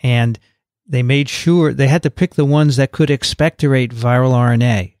 and they made sure they had to pick the ones that could expectorate viral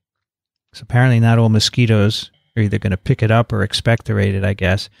RNA. So apparently not all mosquitoes are either going to pick it up or expectorate it, I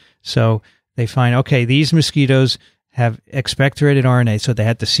guess. So they find, okay, these mosquitoes have expectorated RNA, so they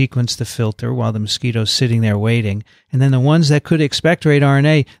had to sequence the filter while the mosquito's sitting there waiting. And then the ones that could expectorate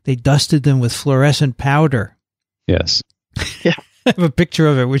RNA, they dusted them with fluorescent powder. Yes. Yeah. I have a picture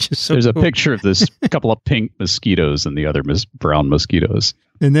of it, which is so There's cool. a picture of this couple of pink mosquitoes and the other brown mosquitoes.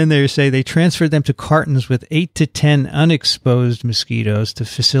 And then they say they transferred them to cartons with 8 to 10 unexposed mosquitoes to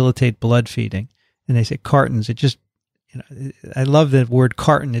facilitate blood feeding. And they say cartons. It just, I love the word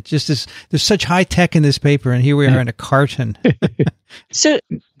carton. It just is, there's such high tech in this paper, and here we are in a carton. So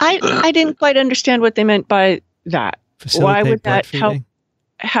I didn't quite understand what they meant by that. Facilitate why would blood that feeding.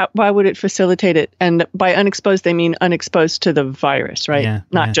 why would it facilitate it? And by unexposed, they mean unexposed to the virus, right? Yeah,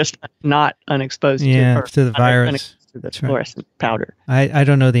 Not just not unexposed to the virus. Unexposed to the That's right. fluorescent powder. I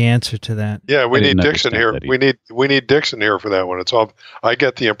don't know the answer to that. Yeah, we I need didn't Dixon here. understand that We need Dixon here for that one. It's all. I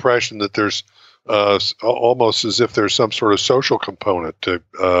get the impression that there's almost as if there's some sort of social component to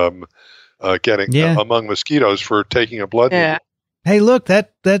getting among mosquitoes for taking a blood. Yeah. Hey, look,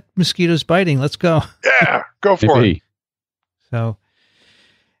 that mosquito's biting. Let's go. Yeah, go for it. So,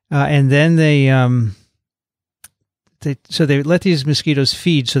 and then they let these mosquitoes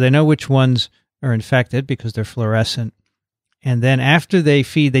feed, so they know which ones are infected because they're fluorescent. And then after they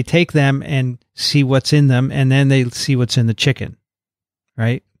feed, they take them and see what's in them, and then they see what's in the chicken.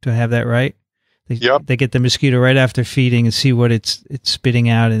 Right? Do I have that right? They get the mosquito right after feeding and see what it's spitting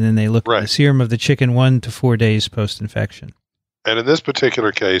out, and then they look at the serum of the chicken 1 to 4 days post-infection. And in this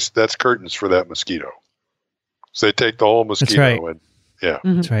particular case, that's curtains for that mosquito. So they take the whole mosquito. That's right. And yeah,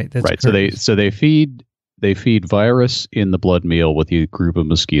 that's right. That's right. curtains. So they feed virus in the blood meal with a group of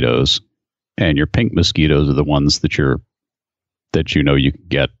mosquitoes, and your pink mosquitoes are the ones that you can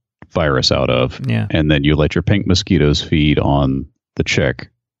get virus out of. Yeah. And then you let your pink mosquitoes feed on the chick,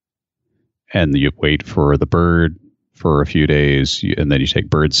 and you wait for the bird for a few days, and then you take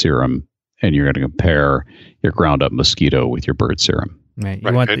bird serum, and you're going to compare your ground up mosquito with your bird serum. Right.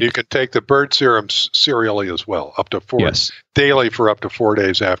 You can take the bird serum serially as well, up to 4 daily for up to 4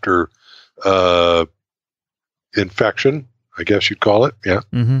 days after infection, I guess you'd call it. Yeah.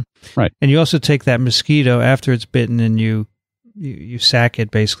 Mm-hmm. Right. And you also take that mosquito after it's bitten, and you sack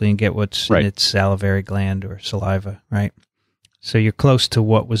it basically and get what's in its salivary gland or saliva, right? So you're close to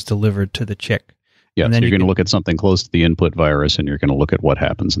what was delivered to the chick. Yeah, and so then you're going to look at something close to the input virus, and you're going to look at what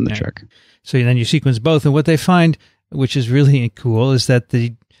happens in the chick. So then you sequence both, and what they find, which is really cool, is that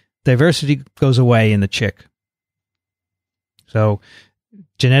the diversity goes away in the chick. So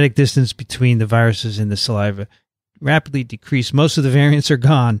genetic distance between the viruses in the saliva rapidly decreased. Most of the variants are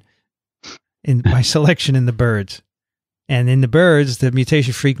gone by selection in the birds. And in the birds, the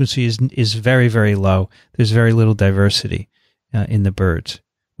mutation frequency is very, very low. There's very little diversity in the birds,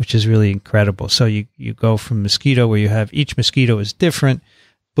 which is really incredible. So you go from mosquito where you have each mosquito is different.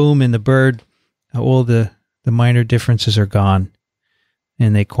 Boom, in the bird, all the minor differences are gone.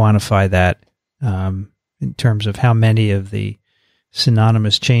 And they quantify that in terms of how many of the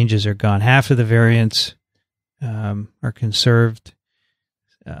synonymous changes are gone. Half of the variants are conserved.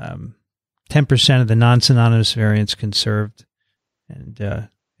 10% of the non-synonymous variants conserved. And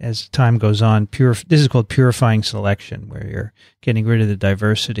as time goes on, this is called purifying selection, where you're getting rid of the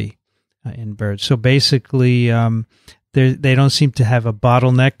diversity in birds. So basically, they don't seem to have a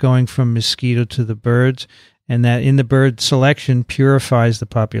bottleneck going from mosquito to the birds, and that in the bird selection purifies the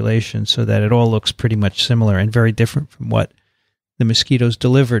population so that it all looks pretty much similar and very different from what the mosquitoes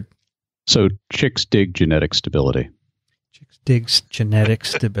delivered. So chicks dig genetic stability. Chicks dig genetic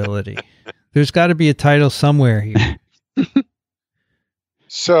stability. There's got to be a title somewhere here.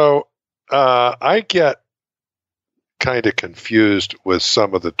 So I get kind of confused with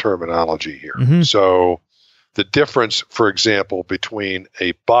some of the terminology here. Mm-hmm. So the difference, for example, between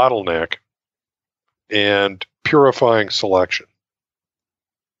a bottleneck and purifying selection.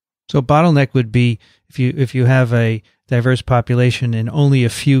 So bottleneck would be if you have a diverse population and only a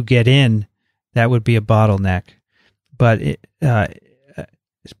few get in, that would be a bottleneck. But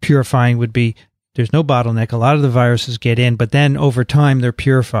purifying would be there's no bottleneck. A lot of the viruses get in, but then over time they're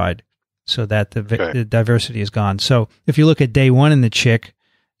purified so that the diversity is gone. So if you look at day 1 in the chick,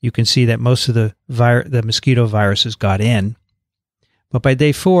 you can see that most of the mosquito viruses got in. But by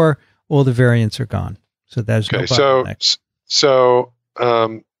day 4, all the variants are gone. So there's no bottleneck. So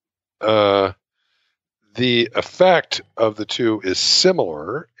the effect of the two is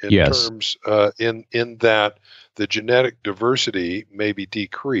similar in terms in that the genetic diversity may be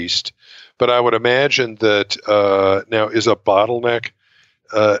decreased, but I would imagine that now is a bottleneck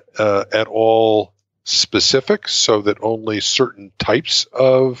at all specific, so that only certain types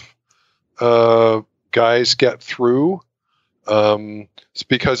of guys get through. It's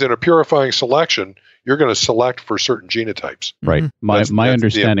because in a purifying selection, you're going to select for certain genotypes. Right. My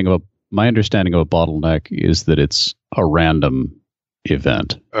understanding of a bottleneck is that it's a random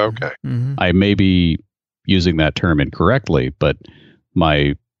event. Okay. Mm-hmm. I may be using that term incorrectly, but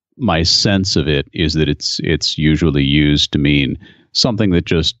my sense of it is that it's usually used to mean something that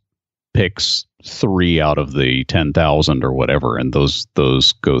just picks 3 out of the 10,000 or whatever, and those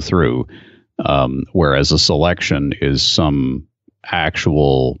go through. Whereas a selection is some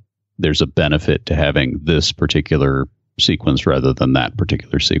actual, there's a benefit to having this particular sequence rather than that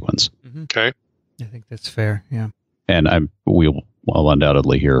particular sequence. Mm-hmm. Okay. I think that's fair. Yeah. And we'll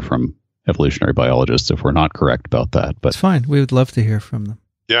undoubtedly hear from evolutionary biologists if we're not correct about that. But it's fine. We would love to hear from them.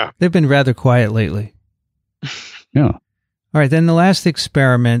 Yeah. They've been rather quiet lately. Yeah. All right. Then the last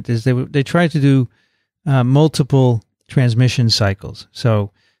experiment is they tried to do multiple transmission cycles.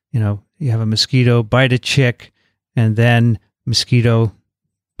 So, you have a mosquito bite a chick, and then mosquito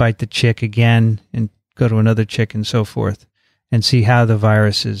bite the chick again and go to another chick and so forth, and see how the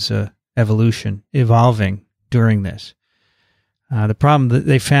virus is evolving during this. The problem that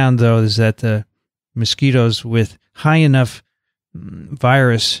they found, though, is that the mosquitoes with high enough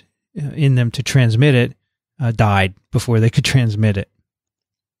virus in them to transmit it died before they could transmit it.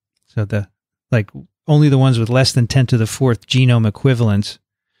 So only the ones with less than 10 to the 4th genome equivalents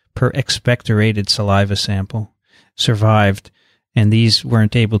per expectorated saliva sample survived, and these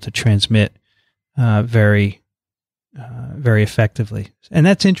weren't able to transmit very effectively. And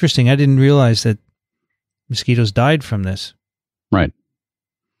that's interesting. I didn't realize that mosquitoes died from this. Right.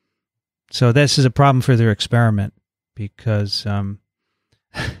 So this is a problem for their experiment because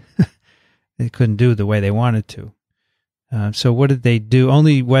they couldn't do it the way they wanted to. So what did they do?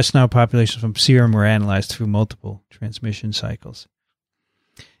 Only West Nile populations from serum were analyzed through multiple transmission cycles.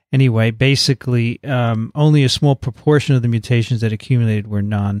 Anyway, basically, only a small proportion of the mutations that accumulated were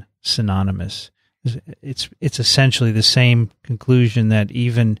non-synonymous. It's essentially the same conclusion that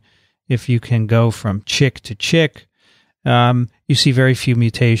even if you can go from chick to chick, you see very few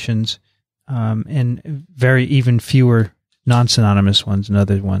mutations and even fewer non-synonymous ones. In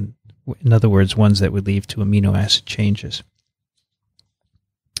other words, ones that would lead to amino acid changes.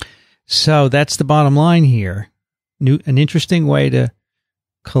 So that's the bottom line here. An interesting way to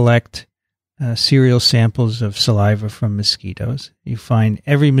collect serial samples of saliva from mosquitoes. You find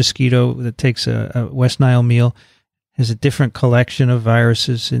every mosquito that takes a West Nile meal has a different collection of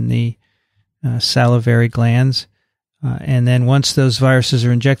viruses in the salivary glands. And then once those viruses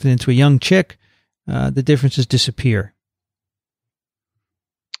are injected into a young chick, the differences disappear.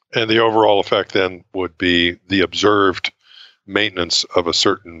 And the overall effect then would be the observed maintenance of a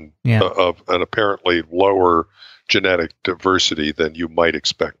certain, of an apparently lower genetic diversity than you might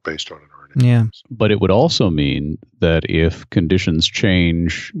expect based on an RNA. Yeah. But it would also mean that if conditions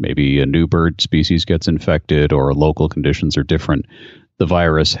change, maybe a new bird species gets infected or local conditions are different, the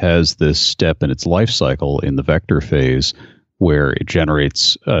virus has this step in its life cycle in the vector phase where it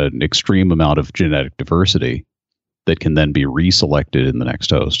generates an extreme amount of genetic diversity that can then be reselected in the next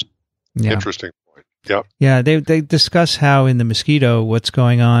host. Yeah. Interesting point. Yep. Yeah, they discuss how in the mosquito what's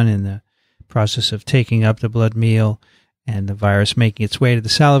going on in the process of taking up the blood meal and the virus making its way to the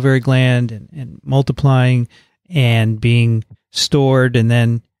salivary gland and multiplying and being stored. And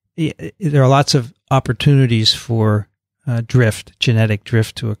then there are lots of opportunities for genetic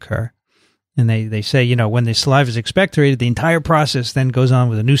drift to occur. And they say, when the saliva is expectorated, the entire process then goes on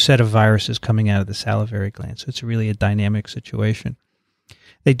with a new set of viruses coming out of the salivary gland. So it's really a dynamic situation.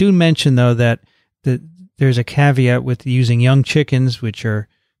 They do mention, though, that there's a caveat with using young chickens, which are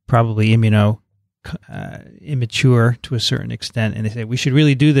probably immature to a certain extent. And they say, we should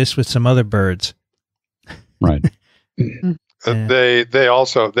really do this with some other birds. Right. They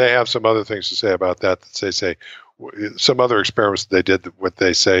have some other things to say about that. They say some other experiments they did, what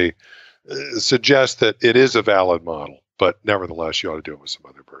they say suggest that it is a valid model, but nevertheless, you ought to do it with some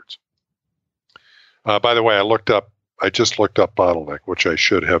other birds. By the way, I just looked up bottleneck, which I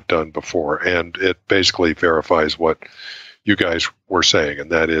should have done before, and it basically verifies what you guys were saying,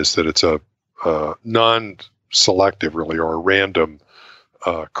 and that is that it's a non-selective, really, or a random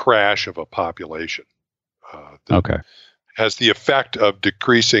crash of a population. Okay. Has the effect of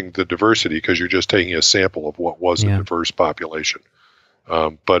decreasing the diversity because you're just taking a sample of what was a diverse population.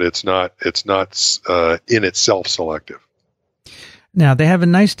 but it's not in itself selective. Now, they have a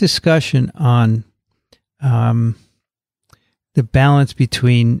nice discussion on the balance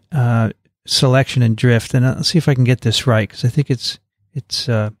between selection and drift, and I'll see if I can get this right because I think it's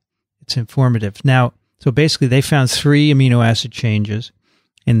informative. Now, so basically, they found 3 amino acid changes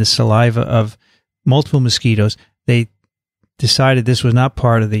in the saliva of multiple mosquitoes. They decided this was not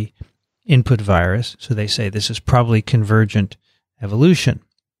part of the input virus, so they say this is probably convergent evolution.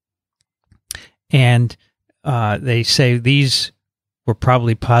 And they say these were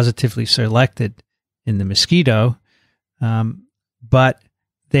probably positively selected in the mosquito, but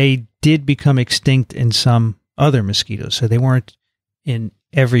they did become extinct in some other mosquitoes. So they weren't in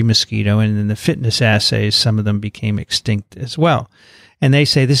every mosquito, and in the fitness assays, some of them became extinct as well. And they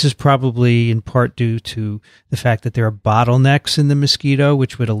say this is probably in part due to the fact that there are bottlenecks in the mosquito,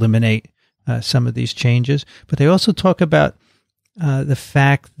 which would eliminate some of these changes. But they also talk about the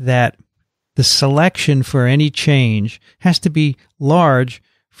fact that the selection for any change has to be large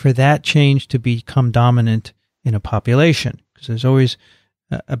for that change to become dominant in a population, because there's always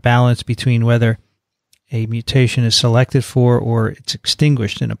a balance between whether a mutation is selected for or it's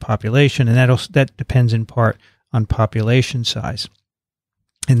extinguished in a population, and that depends in part on population size.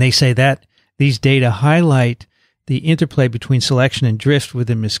 And they say that these data highlight the interplay between selection and drift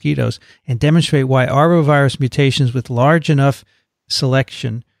within mosquitoes and demonstrate why arbovirus mutations with large enough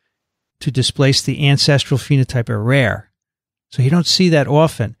selection to displace the ancestral phenotype are rare. So you don't see that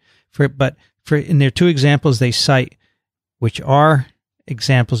often. But in their 2 examples they cite, which are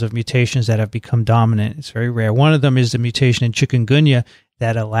examples of mutations that have become dominant, it's very rare. One of them is the mutation in chikungunya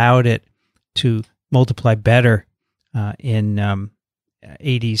that allowed it to multiply better in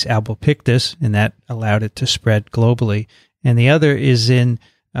Aedes albopictus, and that allowed it to spread globally. And the other is in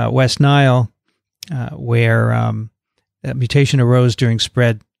West Nile, where a mutation arose during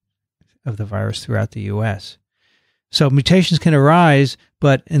spread of the virus throughout the U.S. So mutations can arise,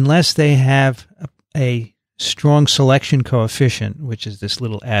 but unless they have a strong selection coefficient, which is this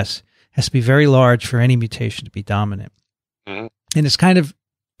little s, has to be very large for any mutation to be dominant. Mm-hmm. And it's kind of,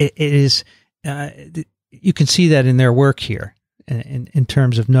 it is, you can see that in their work here in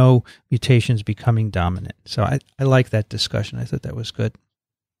terms of no mutations becoming dominant. So I like that discussion. I thought that was good.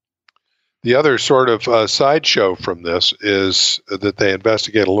 The other sort of sideshow from this is that they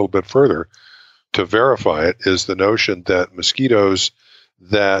investigate a little bit further to verify it, is the notion that mosquitoes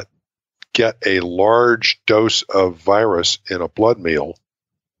that get a large dose of virus in a blood meal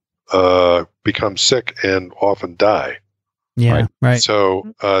become sick and often die. Yeah, right.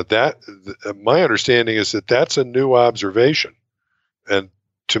 So my understanding is that that's a new observation. And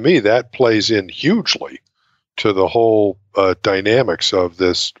to me, that plays in hugely to the whole dynamics of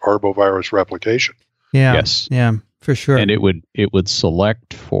this arbovirus replication. Yeah. Yes. Yeah, for sure. And it would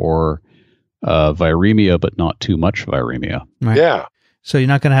select for viremia, but not too much viremia. Right. Yeah. So you're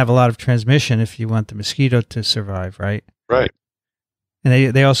not going to have a lot of transmission if you want the mosquito to survive, right? Right.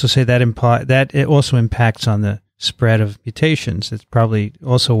 And they also say that it also impacts on the spread of mutations. It's probably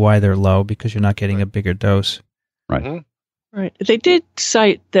also why they're low, because you're not getting a bigger dose. Right. Mm-hmm. Right. They did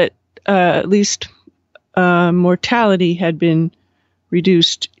cite that at least mortality had been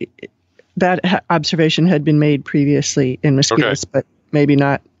reduced. That observation had been made previously in mosquitoes, but maybe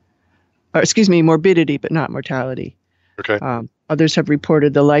not. Morbidity, but not mortality. Okay. Others have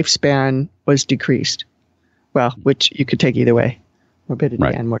reported the lifespan was decreased. Well, which you could take either way, morbidity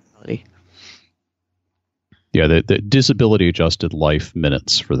and mortality. Yeah, the disability adjusted life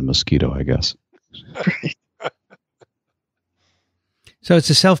minutes for the mosquito, I guess. So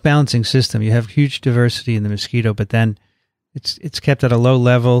it's a self-balancing system. You have huge diversity in the mosquito, but then it's kept at a low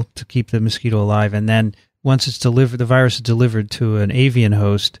level to keep the mosquito alive. And then once it's delivered, the virus is delivered to an avian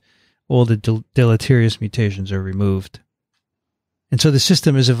host, all the deleterious mutations are removed. And so the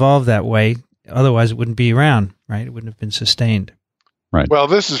system has evolved that way. Otherwise, it wouldn't be around, right? It wouldn't have been sustained. Right. Well,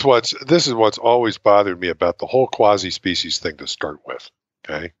 this is what's always bothered me about the whole quasi-species thing to start with.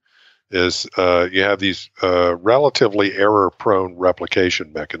 Okay, is you have these relatively error-prone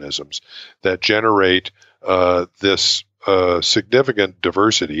replication mechanisms that generate this significant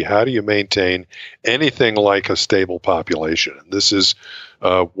diversity. How do you maintain anything like a stable population? And this is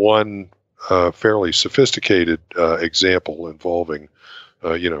one fairly sophisticated example involving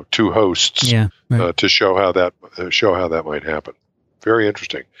 2 hosts to show how that might happen. Very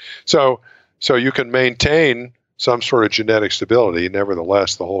interesting. So you can maintain some sort of genetic stability.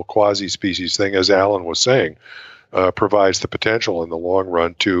 Nevertheless, the whole quasi-species thing, as Alan was saying, provides the potential in the long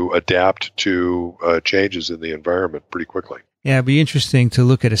run to adapt to changes in the environment pretty quickly. Yeah, it'd be interesting to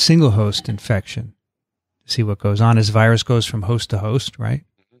look at a single host infection, see what goes on as virus goes from host to host, right?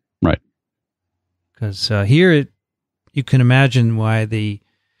 Right. Because here you can imagine why the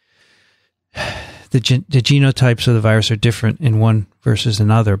genotypes of the virus are different in one versus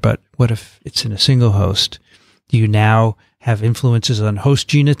another. But what if it's in a single host? Do you now have influences on host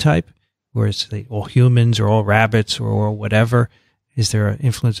genotype, where it's all humans or all rabbits or whatever? Is there an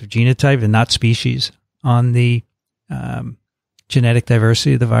influence of genotype and not species on the genetic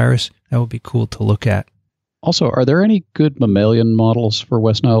diversity of the virus? That would be cool to look at. Also, are there any good mammalian models for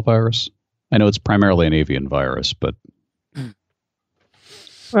West Nile virus? I know it's primarily an avian virus, but...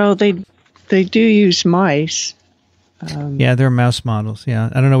 Well, they do use mice. Yeah, they're mouse models. Yeah,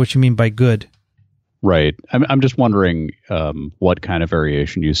 I don't know what you mean by good. Right. I'm just wondering what kind of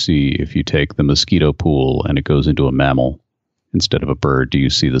variation you see if you take the mosquito pool and it goes into a mammal instead of a bird. Do you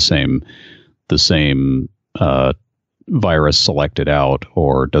see the same virus selected out,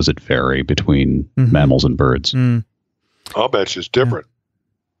 or does it vary between mammals and birds? I'll bet it's different.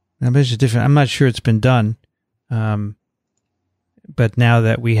 Yeah. I bet it's different. I'm not sure it's been done. But now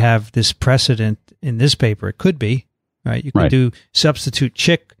that we have this precedent in this paper, it could be, right? You could do substitute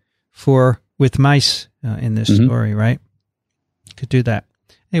chick with mice in this story, right? Could do that.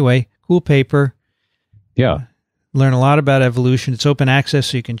 Anyway, cool paper. Yeah. Learn a lot about evolution. It's open access,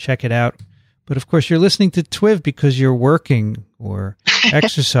 so you can check it out. But of course, you're listening to TWiV because you're working or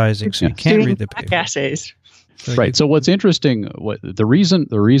exercising, so you can't read the paper. Essays. So right. So what's interesting, the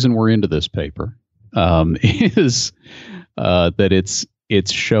reason we're into this paper is that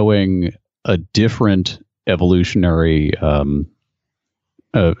it's showing a different evolutionary, kind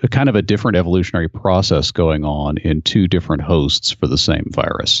of a different evolutionary process going on in two different hosts for the same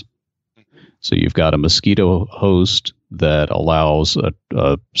virus. So you've got a mosquito host that allows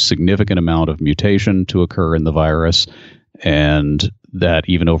a significant amount of mutation to occur in the virus, and that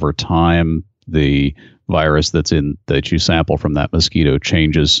even over time, the virus that you sample from that mosquito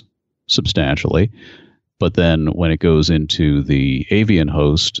changes substantially. But then when it goes into the avian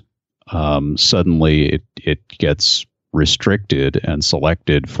host, suddenly it gets restricted and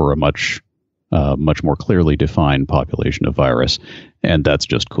selected for a much more clearly defined population of virus, and that's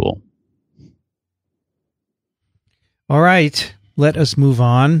just cool. All right, let us move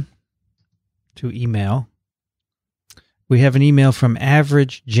on to email. We have an email from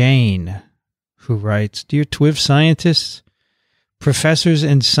Average Jane, who writes, Dear TWiV scientists, professors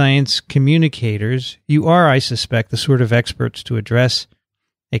and science communicators, you are, I suspect, the sort of experts to address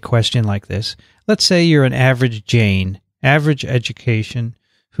a question like this. Let's say you're an average Jane, average education,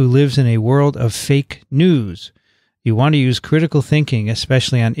 who lives in a world of fake news. You want to use critical thinking,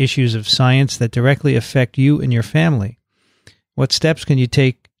 especially on issues of science that directly affect you and your family. What steps can you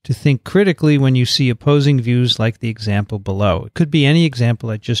take to think critically when you see opposing views like the example below? It could be any example.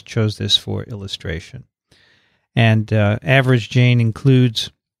 I just chose this for illustration. And Average Jane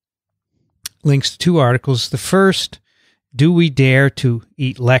includes links to two articles. The first, Do We Dare to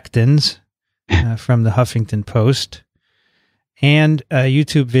Eat Lectins? From the Huffington Post. And a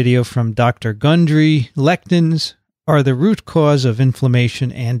YouTube video from Dr. Gundry, Lectins are the root cause of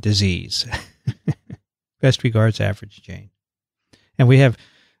inflammation and disease. Best regards, Average Jane. And we have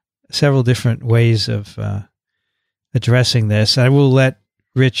several different ways of addressing this. I will let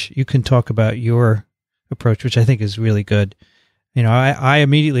Rich, you can talk about your approach, which I think is really good. You know, I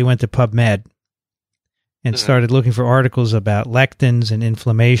immediately went to PubMed and started looking for articles about lectins and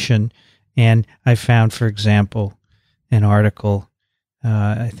inflammation. And I found, for example, an article,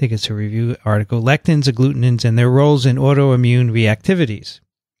 I think it's a review article, Lectins, Agglutinins, and Their Roles in Autoimmune Reactivities.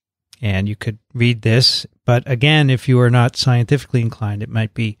 And you could read this, but again, if you are not scientifically inclined, it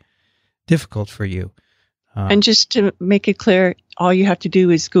might be difficult for you. And just to make it clear, all you have to do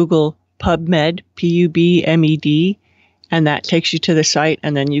is Google PubMed, PubMed, and that takes you to the site,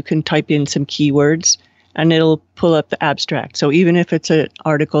 and then you can type in some keywords, and it'll pull up the abstract. So even if it's an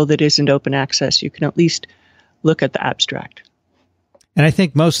article that isn't open access, you can at least look at the abstract. And I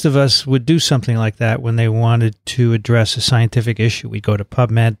think most of us would do something like that when they wanted to address a scientific issue. We'd go to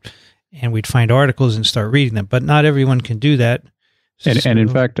PubMed and we'd find articles and start reading them. But not everyone can do that. And in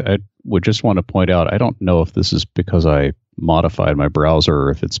fact, I would just want to point out, I don't know if this is because I modified my browser or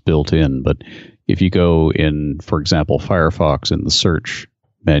if it's built in, but if you go in, for example, Firefox in the search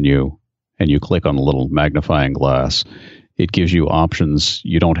menu and you click on a little magnifying glass, it gives you options.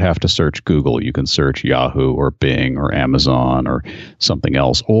 You don't have to search Google. You can search Yahoo or Bing or Amazon or something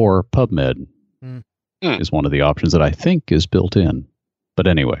else, or PubMed is one of the options that I think is built in. But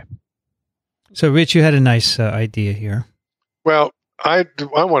anyway. So, Rich, you had a nice idea here. Well, I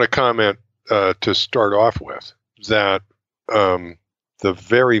want to comment to start off with that the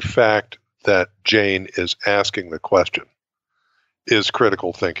very fact that Jane is asking the question is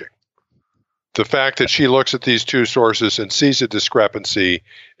critical thinking. The fact that she looks at these two sources and sees a discrepancy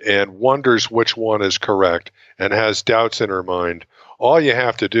and wonders which one is correct and has doubts in her mind, all you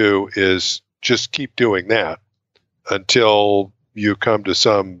have to do is just keep doing that until you come to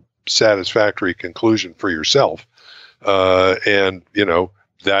some satisfactory conclusion for yourself. And,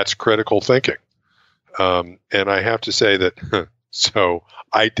 that's critical thinking. And I have to say that, so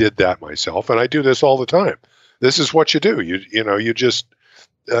I did that myself, and I do this all the time. This is what you do. You just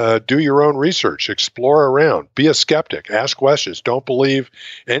do your own research, explore around, be a skeptic, ask questions, don't believe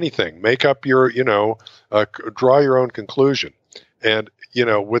anything, make up your, draw your own conclusion. And,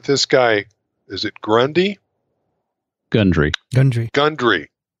 with this guy, is it Gundry?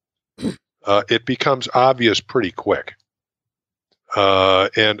 It becomes obvious pretty quick.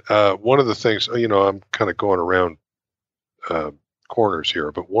 And one of the things, I'm kind of going around corners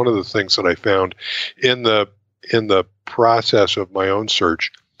here, but one of the things that I found in the process of my own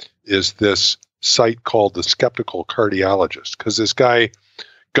search is this site called the Skeptical Cardiologist, because this guy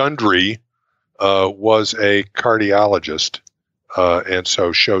Gundry was a cardiologist, and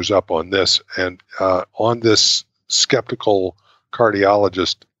so shows up on this. And on this Skeptical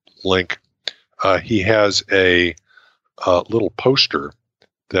Cardiologist link, he has a little poster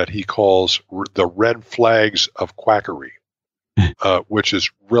that he calls the Red Flags of Quackery, which is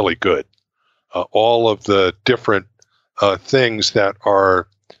really good. All of the different things that are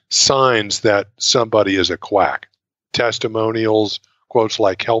signs that somebody is a quack. Testimonials, quotes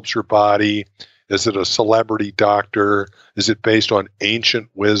like helps your body. Is it a celebrity doctor? Is it based on ancient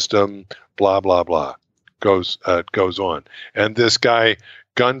wisdom? Blah, blah, blah. Goes on. And this guy,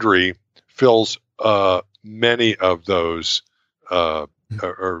 Gundry, fills many of those,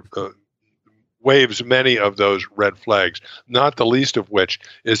 waves many of those red flags, not the least of which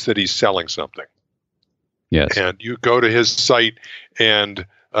is that he's selling something. Yes. And you go to his site, and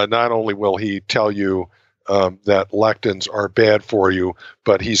not only will he tell you that lectins are bad for you,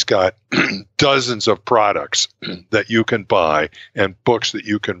 but he's got dozens of products that you can buy and books that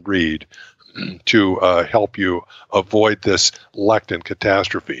you can read to help you avoid this lectin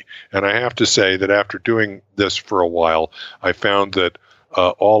catastrophe. And I have to say that after doing this for a while, I found that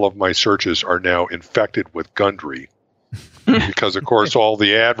all of my searches are now infected with Gundry. Because, of course, all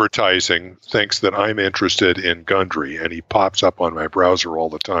the advertising thinks that I'm interested in Gundry, and he pops up on my browser all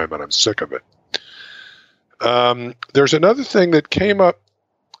the time, and I'm sick of it. There's another thing that came up.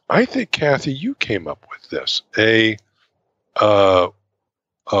 I think, Kathy, you came up with this. A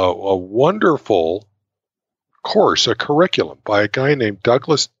wonderful course, a curriculum by a guy named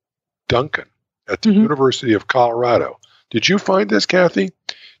Douglas Duncan at the University of Colorado. Did you find this, Kathy?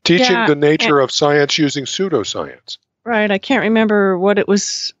 Teaching the nature of science using pseudoscience. Right. I can't remember what it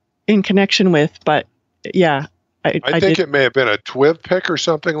was in connection with, but yeah. I think it may have been a TWiV pick or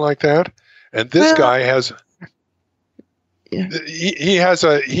something like that. And this guy has he has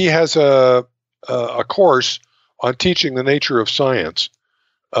a course on teaching the nature of science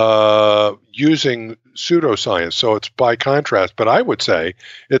using pseudoscience. So it's by contrast, but I would say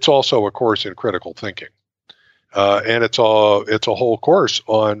it's also a course in critical thinking. And it's a whole course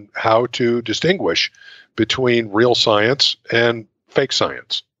on how to distinguish between real science and fake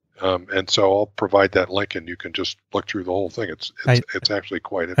science. And so I'll provide that link, and you can just look through the whole thing. It's actually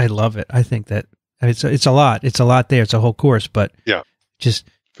quite interesting. I love it. I think that it's a lot. It's a lot there. It's a whole course, but just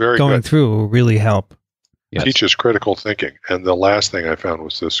very going good. through will really help. Yes. Teaches critical thinking. And the last thing I found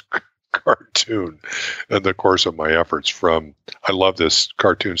was this cartoon in the course of my efforts I love this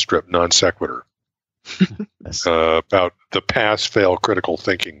cartoon strip, Non Sequitur, about the pass-fail critical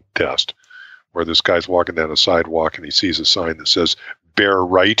thinking test, where this guy's walking down a sidewalk and he sees a sign that says bear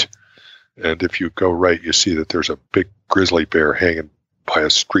right. And if you go right, you see that there's a big grizzly bear hanging by a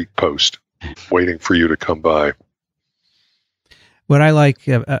street post waiting for you to come by. What I like,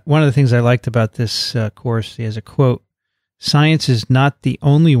 one of the things I liked about this course, he has a quote: "Science is not the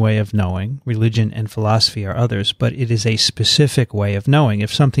only way of knowing. Religion and philosophy are others, but it is a specific way of knowing.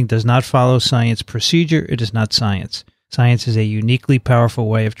 If something does not follow science procedure, it is not science. Science is a uniquely powerful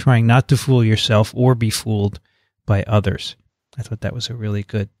way of trying not to fool yourself or be fooled by others." I thought that was a really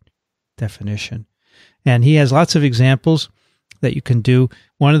good definition. And he has lots of examples that you can do.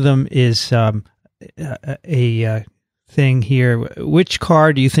 One of them is a thing here. Which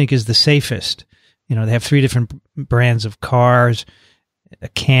car do you think is the safest? They have 3 different brands of cars, a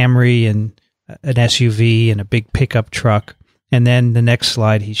Camry and an SUV and a big pickup truck. And then the next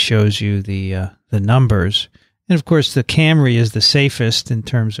slide, he shows you the numbers. And of course, the Camry is the safest in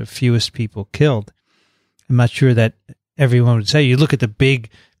terms of fewest people killed. I'm not sure that everyone would say. You look at the big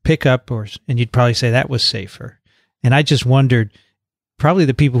pickup, and you'd probably say that was safer. And I just wondered, probably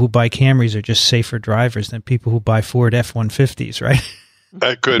the people who buy Camrys are just safer drivers than people who buy Ford F-150s, right?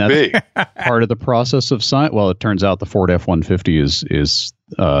 That could be. Part of the process of science. Well, it turns out the Ford F-150 is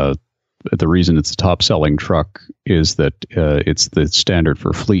the reason it's the top-selling truck is that it's the standard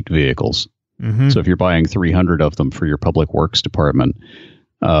for fleet vehicles. Mm-hmm. So if you're buying 300 of them for your public works department,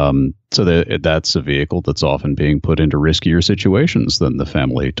 that's a vehicle that's often being put into riskier situations than the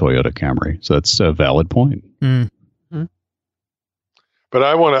family Toyota Camry. So that's a valid point. Mm. But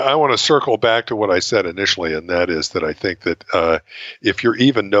I want to circle back to what I said initially, and that is that I think that if you're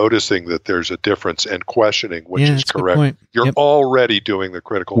even noticing that there's a difference and questioning which is correct, you're already doing the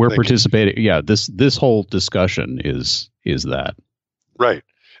critical We're thinking. Participating. Yeah, this whole discussion is that. Right.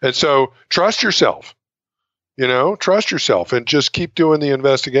 And so trust yourself. Trust yourself and just keep doing the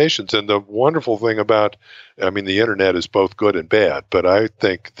investigations. And the wonderful thing about, the internet is both good and bad, but I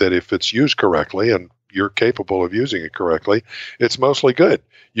think that if it's used correctly and you're capable of using it correctly, it's mostly good.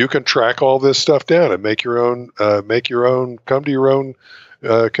 You can track all this stuff down and come to your own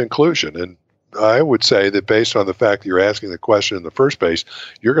conclusion. And I would say that based on the fact that you're asking the question in the first place,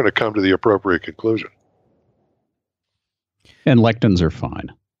 you're going to come to the appropriate conclusion. And lectins are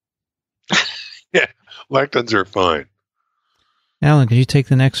fine. Yeah, lectins are fine. Alan, can you take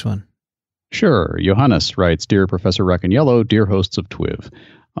the next one? Sure. Johannes writes, Dear Professor Racaniello, dear hosts of TWiV,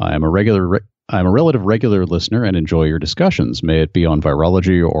 I'm a relative regular listener and enjoy your discussions, may it be on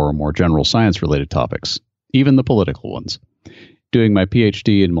virology or more general science-related topics, even the political ones. Doing my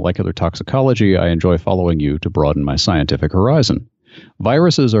PhD in molecular toxicology, I enjoy following you to broaden my scientific horizon.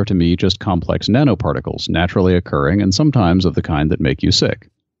 Viruses are to me just complex nanoparticles, naturally occurring and sometimes of the kind that make you sick.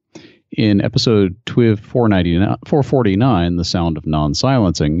 In episode TWiV 449, The Sound of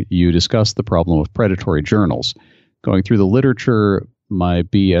Non-Silencing, you discussed the problem of predatory journals. Going through the literature my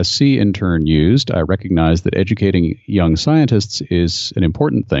BSc intern used, I recognize that educating young scientists is an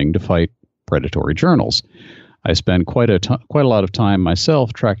important thing to fight predatory journals. I spend quite a lot of time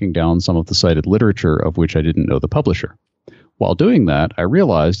myself tracking down some of the cited literature of which I didn't know the publisher. While doing that, I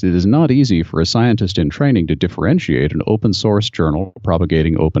realized it is not easy for a scientist in training to differentiate an open source journal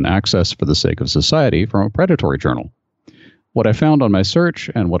propagating open access for the sake of society from a predatory journal. What I found on my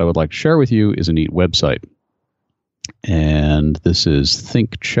search and what I would like to share with you is a neat website. And this is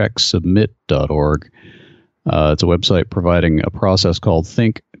thinkchecksubmit.org. It's a website providing a process called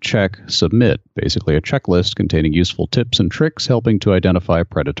Think, Check, Submit, basically a checklist containing useful tips and tricks helping to identify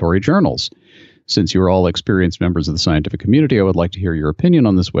predatory journals. Since you are all experienced members of the scientific community, I would like to hear your opinion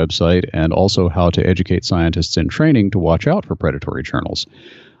on this website and also how to educate scientists in training to watch out for predatory journals.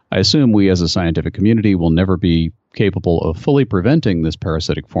 I assume we as a scientific community will never be capable of fully preventing this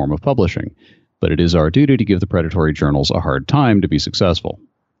parasitic form of publishing, but it is our duty to give the predatory journals a hard time to be successful.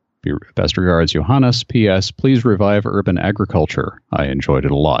 Best regards, Johannes. P.S. Please revive urban agriculture. I enjoyed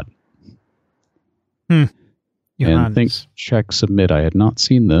it a lot. And Think, Check, Submit. I had not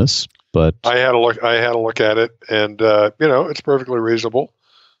seen this, but I had a look at it, and it's perfectly reasonable.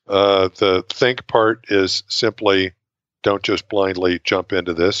 The think part is simply don't just blindly jump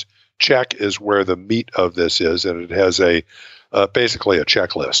into this. Check is where the meat of this is, and it has basically a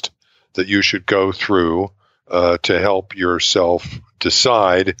checklist that you should go through to help yourself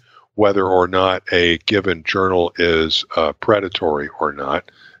decide whether or not a given journal is predatory or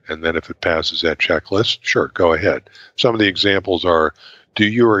not. And then if it passes that checklist, sure, go ahead. Some of the examples are, do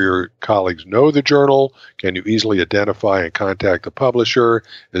you or your colleagues know the journal? Can you easily identify and contact the publisher?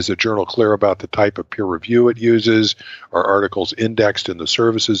 Is the journal clear about the type of peer review it uses? Are articles indexed in the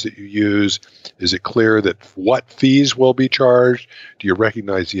services that you use? Is it clear that what fees will be charged? Do you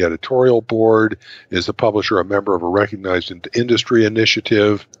recognize the editorial board? Is the publisher a member of a recognized industry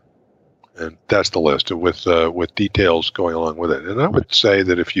initiative? And that's the list with details going along with it. And I would say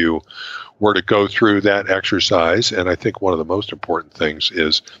that if you were to go through that exercise, and I think one of the most important things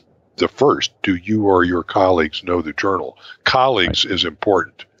is the first, do you or your colleagues know the journal? Colleagues is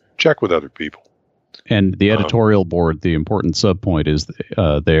important. Check with other people. And the editorial board, the important subpoint is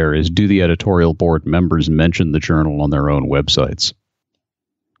do the editorial board members mention the journal on their own websites?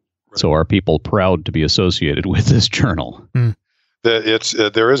 Right. So are people proud to be associated with this journal?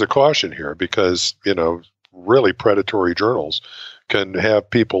 There is a caution here because, really predatory journals can have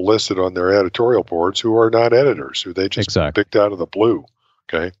people listed on their editorial boards who are not editors, who they just picked out of the blue.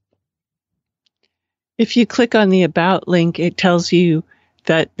 Okay. If you click on the About link, it tells you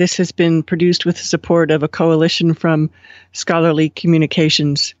that this has been produced with the support of a coalition from scholarly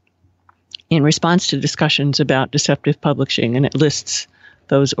communications in response to discussions about deceptive publishing, and it lists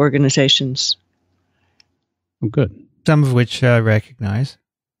those organizations. Oh, good. Some of which I recognize.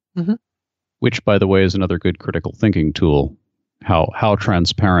 Mhm. which, by the way, is another good critical thinking tool. How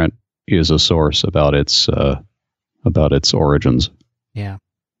transparent is a source about its origins? Yeah.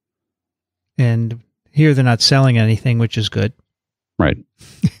 And here they're not selling anything, which is good. Right.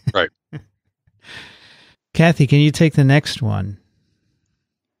 Right. Kathy, can you take the next one?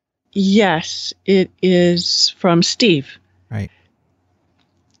 Yes, it is from Steve. Right.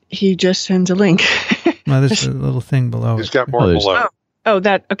 He just sends a link. Well, there's a little thing below He's it. got more below.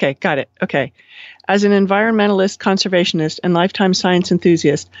 Okay, got it. Okay. As an environmentalist, conservationist, and lifetime science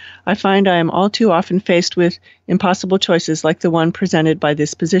enthusiast, I find I am all too often faced with impossible choices like the one presented by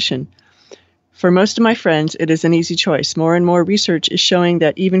this position. For most of my friends, it is an easy choice. More and more research is showing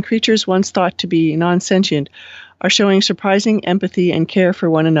that even creatures once thought to be non-sentient are showing surprising empathy and care for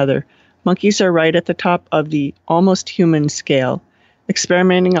one another. Monkeys are right at the top of the almost human scale.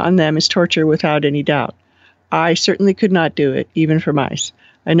 Experimenting on them is torture without any doubt. I certainly could not do it, even for mice.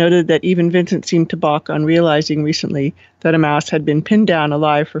 I noted that even Vincent seemed to balk on realizing recently that a mouse had been pinned down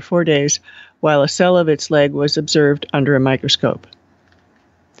alive for 4 days while a cell of its leg was observed under a microscope.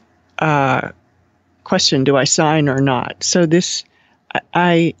 Question, do I sign or not? So this,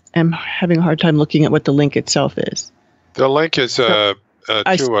 I am having a hard time looking at what the link itself is. The link is to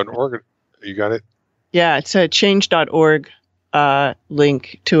an organ. You got it? Yeah, it's a change.org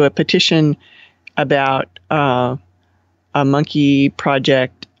link to a petition about a monkey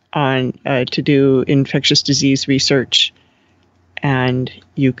project on to do infectious disease research, and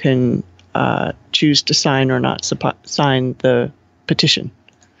you can choose to sign or not sign the petition.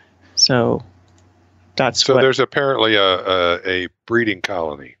 So that's so. There's apparently a breeding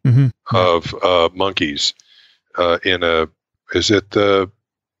colony of monkeys in is it the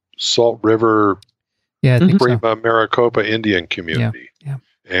Salt River? Yeah, I think so. Maricopa Indian community. Yeah.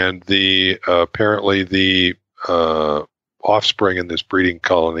 And the apparently the offspring in this breeding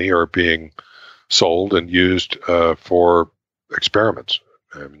colony are being sold and used for experiments.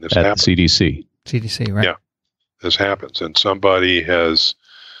 I mean, this happens. CDC, right? Yeah, this happens, and somebody has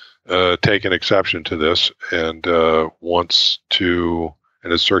taken exception to this and wants to,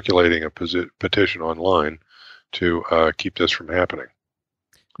 and is circulating a petition online to keep this from happening.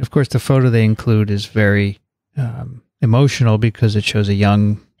 Of course, the photo they include is very emotional because it shows a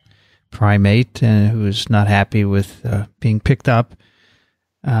young primate who is not happy with being picked up.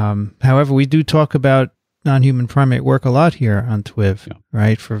 However, we do talk about non-human primate work a lot here on TWiV,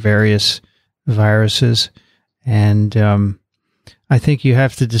 right, for various viruses. And I think you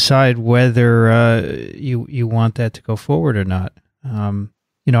have to decide whether you want that to go forward or not.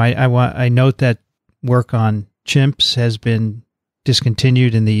 I note that work on chimps has been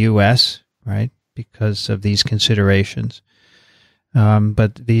discontinued in the U.S., right, because of these considerations.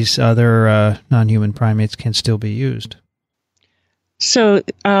 But these other non-human primates can still be used. So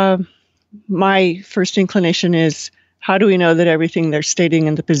my first inclination is, how do we know that everything they're stating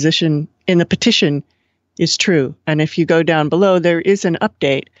in the petition is true? And if you go down below, there is an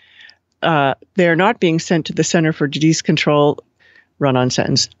update. They are not being sent to the Center for Disease Control, run-on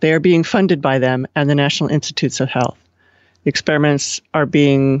sentence. They are being funded by them and the National Institutes of Health. The experiments are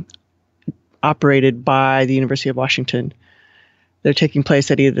being operated by the University of Washington. They're taking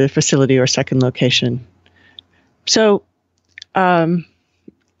place at either the facility or second location. So,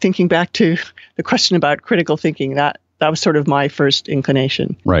 thinking back to the question about critical thinking, that was sort of my first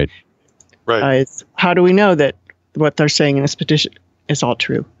inclination. Right. How do we know that what they're saying in this petition is all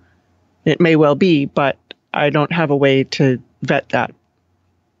true? It may well be, but I don't have a way to vet that.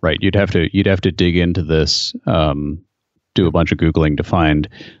 Right. You'd have to dig into this, do a bunch of Googling to find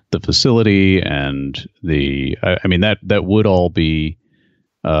the facility and that would all be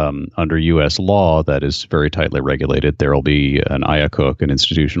under U.S. law that is very tightly regulated. There will be an IACUC, an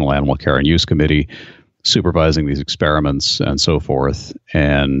Institutional Animal Care and Use Committee, supervising these experiments and so forth.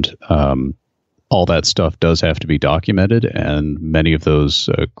 And all that stuff does have to be documented, and many of those,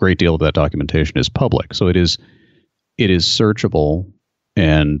 a great deal of that documentation is public. So it is searchable,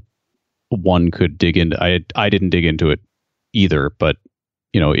 and one could dig into. I didn't dig into it either, but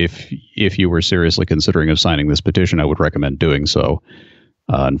if you were seriously considering of signing this petition, I would recommend doing so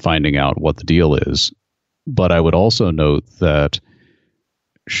and finding out what the deal is. But I would also note that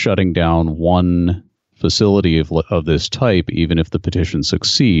shutting down one facility of this type, even if the petition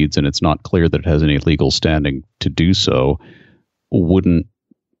succeeds and it's not clear that it has any legal standing to do so, wouldn't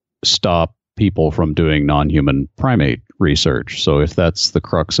stop people from doing non-human primate research. So if that's the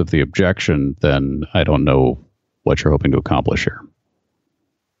crux of the objection, then I don't know what you're hoping to accomplish here.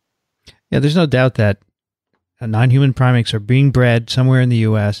 Yeah, there's no doubt that non-human primates are being bred somewhere in the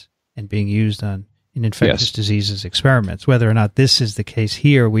U.S. and being used on in infectious diseases experiments. Whether or not this is the case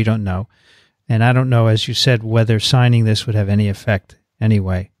here, we don't know. And I don't know, as you said, whether signing this would have any effect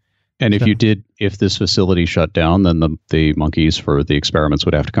anyway. And if this facility shut down, then the monkeys for the experiments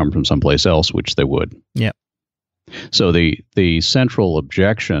would have to come from someplace else, which they would. Yeah. So the central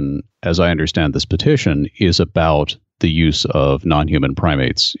objection, as I understand this petition, is about the use of non-human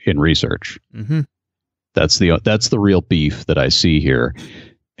primates in research. Mm-hmm. That's the real beef that I see here.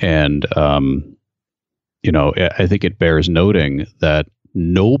 And, I think it bears noting that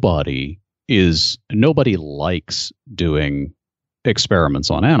nobody likes doing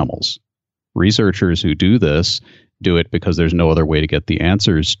experiments on animals. Researchers who do this do it because there's no other way to get the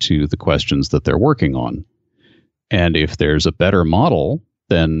answers to the questions that they're working on. And if there's a better model,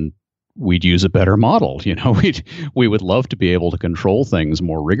 then we'd use a better model. We would love to be able to control things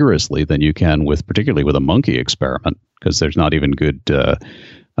more rigorously than you can particularly with a monkey experiment, because there's not even good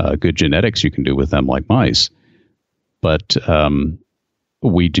genetics you can do with them like mice. But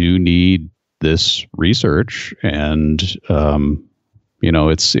we do need this research, and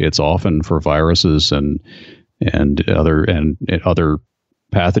it's often for viruses and other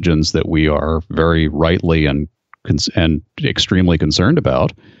pathogens that we are very rightly and extremely concerned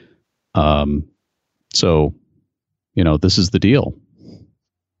about. So this is the deal.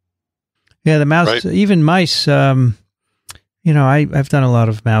 Yeah, the mouse, right. Even mice. I've done a lot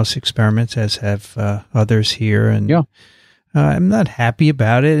of mouse experiments, as have others here, and yeah. I'm not happy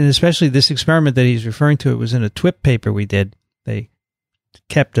about it, and especially this experiment that he's referring to. It was in a TWiV paper we did. They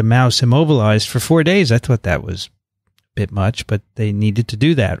kept a mouse immobilized for 4 days. I thought that was a bit much, but they needed to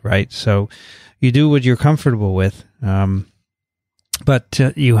do that, right? So you do what you're comfortable with, but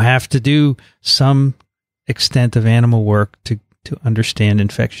you have to do some extent of animal work to understand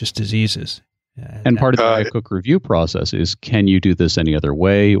infectious diseases. And part of the IACUC review process is, can you do this any other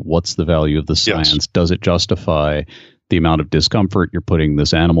way? What's the value of the science? Yes. Does it justify the amount of discomfort you're putting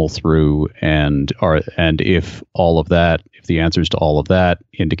this animal through? And if the answers to all of that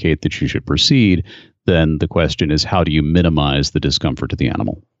indicate that you should proceed, then the question is, how do you minimize the discomfort to the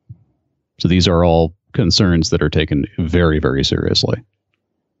animal? So these are all concerns that are taken very, very seriously.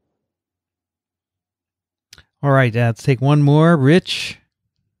 All right, let's take one more. Rich?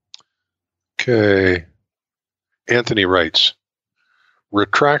 Okay. Anthony writes,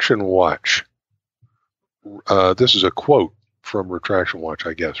 Retraction Watch. This is a quote from Retraction Watch,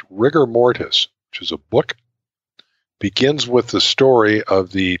 I guess. Rigor Mortis, which is a book, begins with the story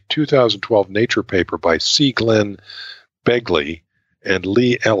of the 2012 Nature paper by C. Glenn Begley and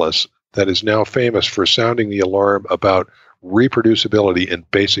Lee Ellis that is now famous for sounding the alarm about reproducibility in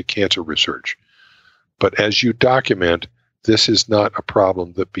basic cancer research. But as you document, this is not a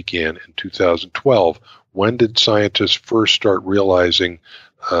problem that began in 2012. When did scientists first start realizing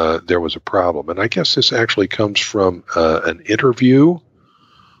there was a problem? And I guess this actually comes from an interview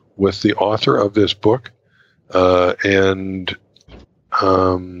with the author of this book. And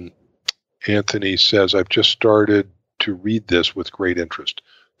Anthony says, I've just started to read this with great interest.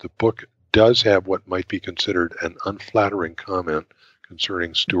 The book does have what might be considered an unflattering comment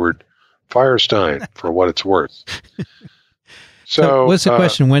concerning Stuart Firestein, for what it's worth. So what's the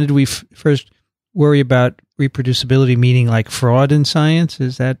question? When did we first worry about reproducibility, meaning like fraud in science?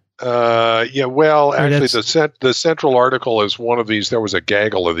 Is that? Yeah, well, actually, the central article is one of these. There was a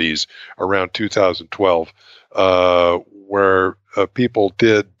gaggle of these around 2012 where people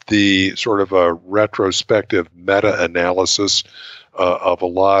did the sort of a retrospective meta-analysis of a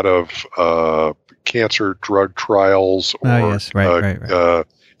lot of cancer drug trials,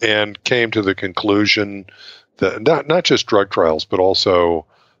 and came to the conclusion that not just drug trials, but also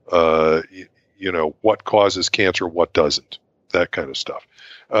what causes cancer, what doesn't, that kind of stuff,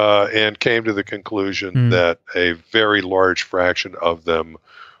 and came to the conclusion that a very large fraction of them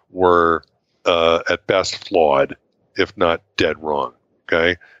were at best flawed, if not dead wrong.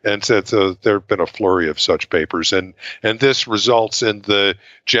 Okay, and so there have been a flurry of such papers, and this results in the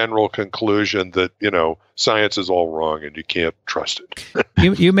general conclusion that science is all wrong and you can't trust it.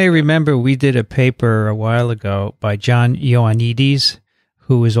 you may remember we did a paper a while ago by John Ioannidis,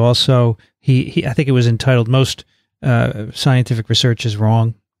 who is also he I think it was entitled "Most Scientific Research is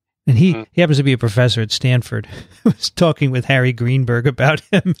Wrong," and he happens to be a professor at Stanford. I was talking with Harry Greenberg about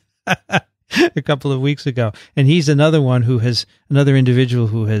him a couple of weeks ago, and he's another individual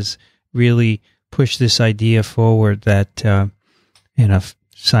who has really pushed this idea forward that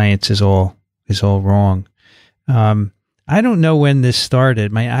science is all wrong. I don't know when this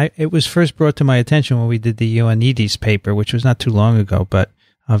started. It was first brought to my attention when we did the Ioannidis paper, which was not too long ago, but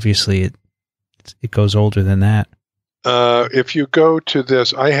obviously it goes older than that. If you go to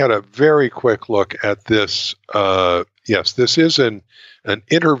this, I had a very quick look at this. Yes, this is an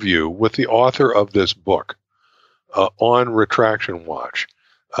interview with the author of this book on Retraction Watch.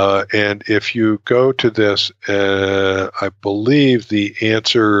 And if you go to this, I believe the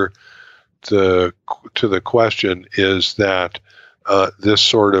answer to the question is that this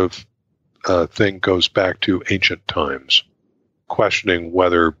sort of thing goes back to ancient times, questioning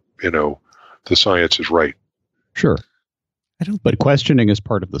whether, the science is right. Sure. But questioning is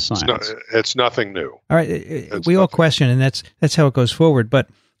part of the science. It's nothing new. All right, we all question, and that's how it goes forward. But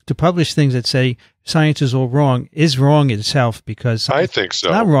to publish things that say science is all wrong is wrong itself, because I think so.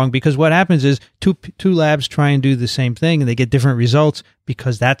 It's not wrong, because what happens is two labs try and do the same thing and they get different results,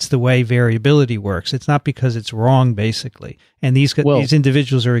 because that's the way variability works. It's not because it's wrong, basically. And these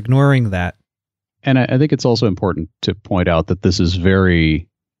individuals are ignoring that. And I think it's also important to point out that this is very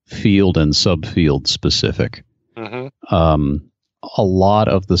field and subfield specific. Mm-hmm. A lot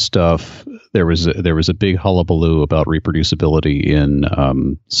of the stuff, there was a big hullabaloo about reproducibility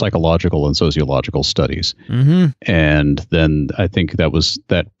in psychological and sociological studies. Mm-hmm. And then I think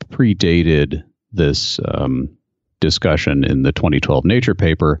that predated this discussion in the 2012 Nature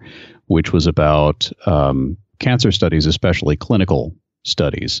paper, which was about cancer studies, especially clinical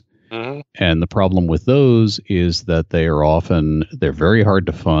studies. Mm-hmm. And the problem with those is that they're very hard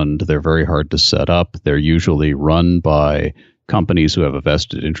to fund. They're very hard to set up. They're usually run by companies who have a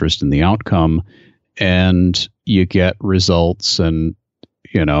vested interest in the outcome, and you get results, and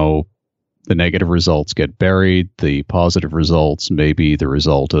the negative results get buried. The positive results may be the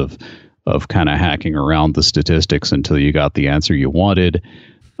result of kind of hacking around the statistics until you got the answer you wanted.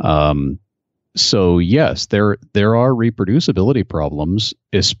 So yes, there are reproducibility problems,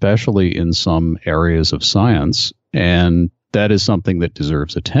 especially in some areas of science, and that is something that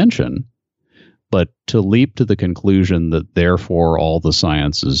deserves attention. But to leap to the conclusion that therefore all the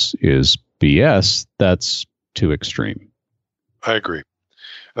science is BS, that's too extreme. I agree.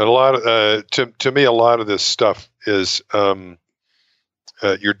 And a lot of to me, a lot of this stuff is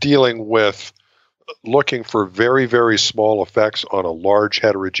you're dealing with looking for very, very small effects on a large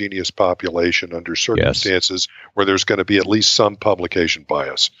heterogeneous population under circumstances where there's going to be at least some publication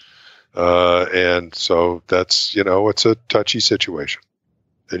bias. And so that's, it's a touchy situation.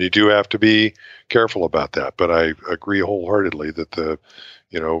 And you do have to be careful about that. But I agree wholeheartedly that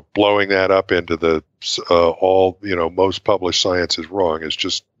blowing that up into the most published science is wrong is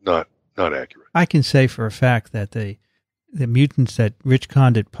just not accurate. I can say for a fact that the mutants that Rich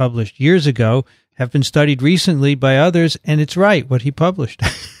Condit published years ago have been studied recently by others, and it's right what he published.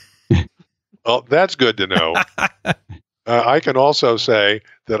 Well, that's good to know. I can also say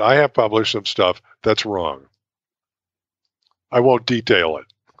that I have published some stuff that's wrong. I won't detail it.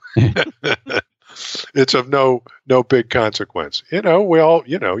 It's of no big consequence. We all,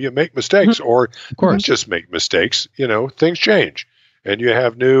 you make mistakes, or you just make mistakes. Things change, and you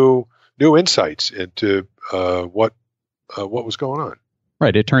have new insights into what was going on.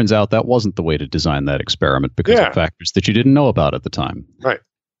 Right. It turns out that wasn't the way to design that experiment because of factors that you didn't know about at the time. Right.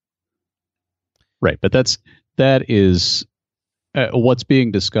 Right. But that is what's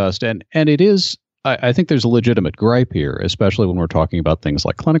being discussed. And it is, I think there's a legitimate gripe here, especially when we're talking about things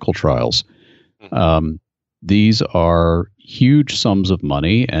like clinical trials. Mm-hmm. These are huge sums of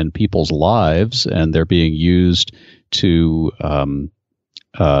money and people's lives, and they're being used to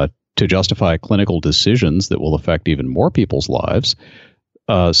justify clinical decisions that will affect even more people's lives.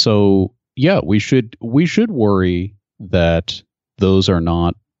 So we should worry that those are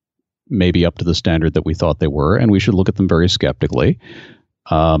not maybe up to the standard that we thought they were, and we should look at them very skeptically.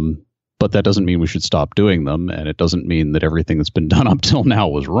 But that doesn't mean we should stop doing them, and it doesn't mean that everything that's been done up till now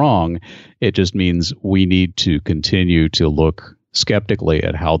was wrong. It just means we need to continue to look skeptically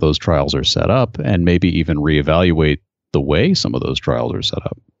at how those trials are set up, and maybe even reevaluate the way some of those trials are set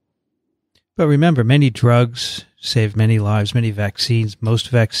up. But remember, many drugs save many lives, many vaccines. Most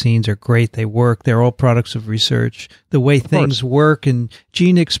vaccines are great. They work. They're all products of research. The way things work in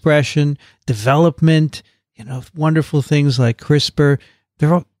gene expression, development, wonderful things like CRISPR,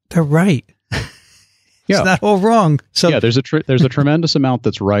 they're right. It's not all wrong. So there's a tremendous amount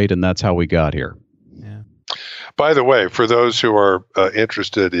that's right, and that's how we got here. Yeah. By the way, for those who are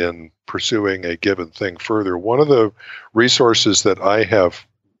interested in pursuing a given thing further, one of the resources that I have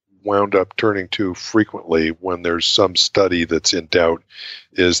wound up turning to frequently when there's some study that's in doubt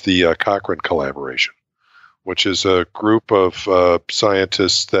is the Cochrane collaboration, which is a group of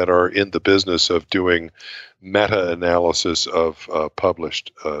scientists that are in the business of doing meta-analysis of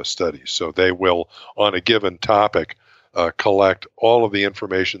published studies. So they will, on a given topic, collect all of the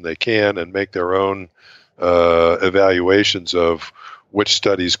information they can and make their own evaluations of which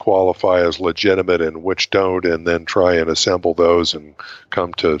studies qualify as legitimate and which don't, and then try and assemble those and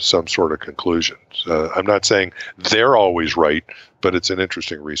come to some sort of conclusion. I'm not saying they're always right, but it's an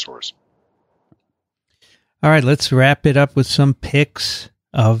interesting resource. All right, let's wrap it up with some picks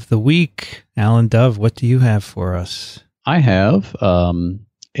of the week. Alan Dove, what do you have for us? I have a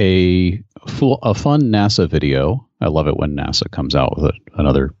fun NASA video. I love it when NASA comes out with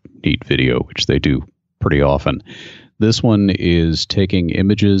another neat video, which they do pretty often. This one is taking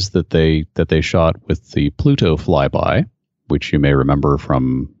images that they shot with the Pluto flyby, which you may remember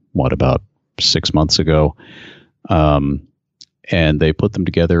from, about 6 months ago. And they put them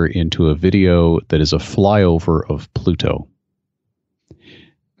together into a video that is a flyover of Pluto.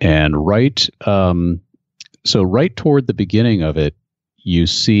 And right toward the beginning of it, you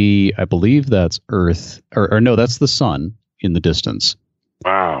see, I believe that's Earth, or no, that's the sun in the distance.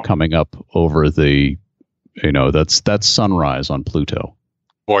 Wow. Coming up over the, that's sunrise on Pluto.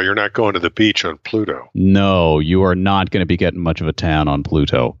 Boy, you're not going to the beach on Pluto. No, you are not going to be getting much of a tan on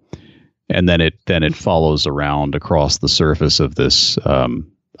Pluto. And then it follows around across the surface of this.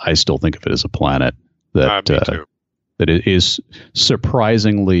 I still think of it as a planet that it is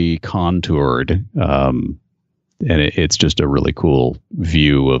surprisingly contoured. And it's just a really cool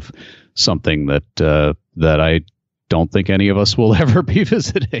view of something that I don't think any of us will ever be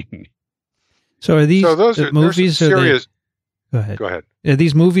visiting. So are these those movies? Serious. Go ahead. Go ahead. Are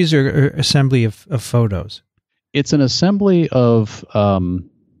these movies or assembly of photos? It's an assembly of. I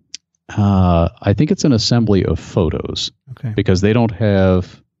think it's an assembly of photos. Okay. Because they don't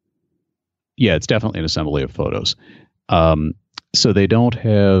have. Yeah, it's definitely an assembly of photos. So they don't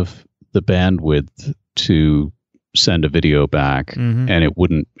have the bandwidth to send a video back, and it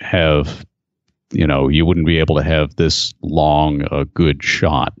wouldn't have. You wouldn't be able to have this long a good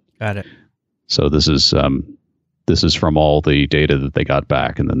shot. Got it. So this is from all the data that they got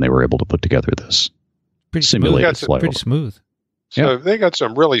back, and then they were able to put together this simulated flyover. Pretty smooth. So they got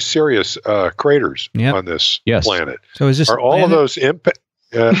some really serious craters on this planet. So is this are all of those impact?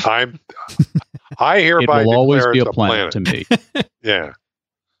 I hereby it will always declare be it's a planet to me. Yeah,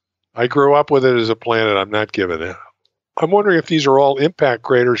 I grew up with it as a planet. I'm not giving it. I'm wondering if these are all impact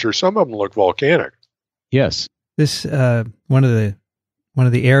craters or some of them look volcanic. Yes. This one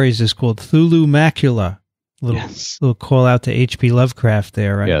of the areas is called Thulu Macula. Little call out to H.P. Lovecraft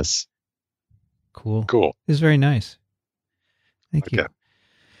there, right? Yes. Cool. It's very nice. Thank you.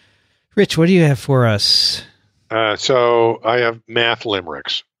 Rich, what do you have for us? So I have math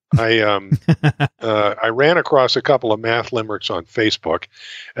limericks. I ran across a couple of math limericks on Facebook,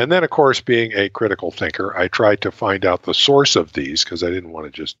 and then, of course, being a critical thinker, I tried to find out the source of these because I didn't want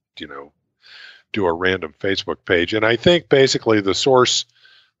to just, do a random Facebook page. And I think basically the source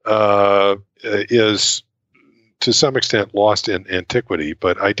is to some extent lost in antiquity,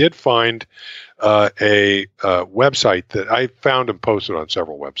 but I did find a website that I found and posted on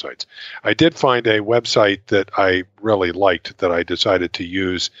several websites. I did find a website that I really liked that I decided to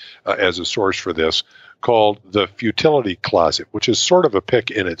use as a source for this, called the Futility Closet, which is sort of a pick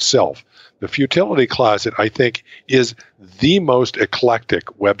in itself. The Futility Closet, I think, is the most eclectic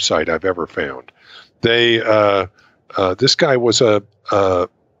website I've ever found. They this guy was an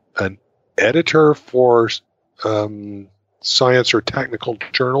editor for science or technical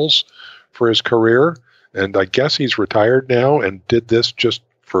journals for his career, and I guess he's retired now and did this just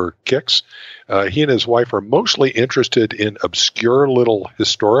for kicks. He and his wife are mostly interested in obscure little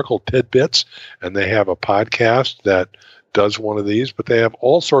historical tidbits, and they have a podcast that does one of these, but they have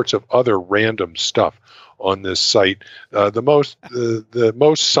all sorts of other random stuff on this site. The most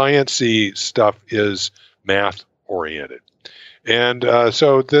sciencey stuff is math oriented. And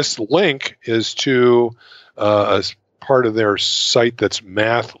so this link is to a part of their site that's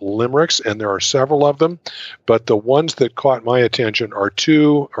math limericks, and there are several of them, but the ones that caught my attention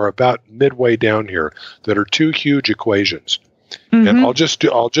are about midway down here, that are two huge equations. Mm-hmm. And I'll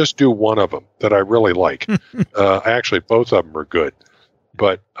just do one of them that I really like. Actually, both of them are good,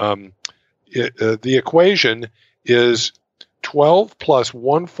 but the equation is 12 plus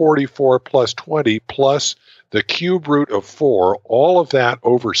 144 plus 20 plus the cube root of 4, all of that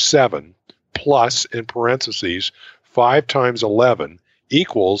over 7, plus, in parentheses, 5 times 11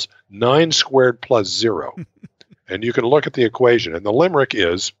 equals 9 squared plus 0. And you can look at the equation. And the limerick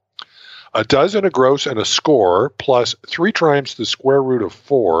is, a dozen, a gross, and a score plus 3 times the square root of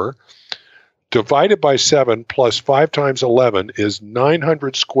 4 divided by 7 plus 5 times 11 is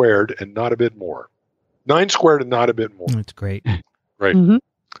 900 squared and not a bit more. 9 squared and not a bit more. That's great. Right. Mm-hmm.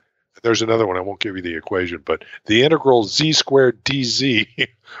 there's another one. I won't give you the equation, but the integral z squared dz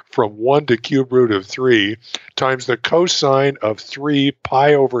from 1 to cube root of 3 times the cosine of 3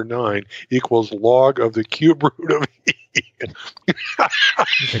 pi over 9 equals log of the cube root of e.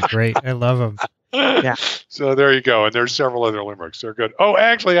 These are great. I love them. Yeah. So there you go. And there's several other limericks. They're good. Oh,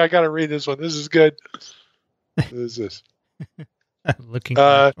 actually, I got to read this one. This is good. What is this? Looking.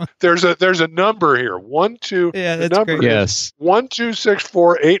 There's a number here. 1, 2. Yeah, that's number great. Yes.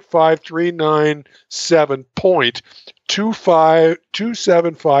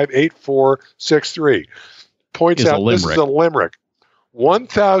 126485397.2758463. Points Is a out this is a limerick.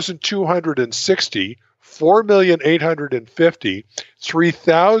 1,260, 4,850,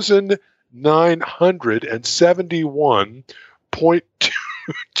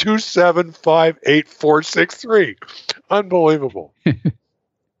 3,971.2758463. Unbelievable.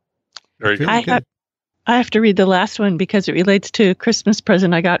 There you go. I have to read the last one because it relates to a Christmas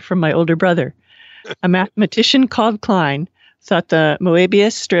present I got from my older brother. A mathematician called Klein thought the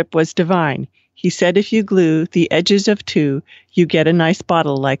Moebius strip was divine. He said if you glue the edges of two, you get a nice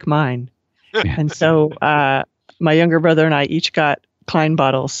bottle like mine. And so my younger brother and I each got Klein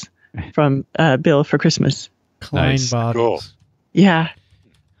bottles from Bill for Christmas. Klein Nice. bottles. Cool. Yeah.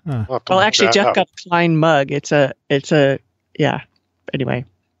 Huh. I'll have to Well, look actually, that Jeff up. got a Klein mug. It's a yeah. Anyway.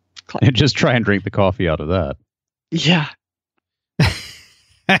 And just try and drink the coffee out of that. Yeah.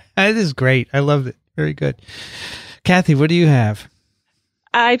 That is great. I loved it. Very good. Kathy, what do you have?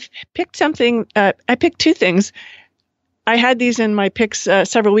 I've picked something. I picked two things. I had these in my picks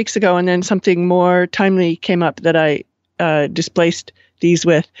several weeks ago, and then something more timely came up that I displaced these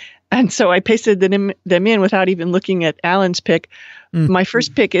with. And so I pasted them in without even looking at Alan's pick. My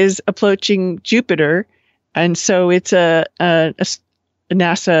first pick is Approaching Jupiter. And so it's a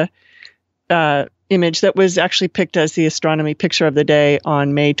NASA image that was actually picked as the astronomy picture of the day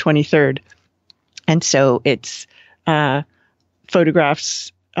on May 23rd. And so it's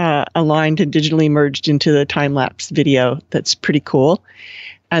photographs aligned and digitally merged into the time-lapse video. That's pretty cool.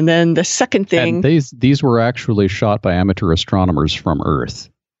 And then the second thing... And these were actually shot by amateur astronomers from Earth.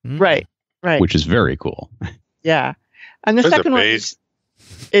 Right. Which is very cool. Yeah. And the Those second are one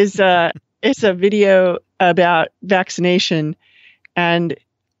is a video about vaccination. And,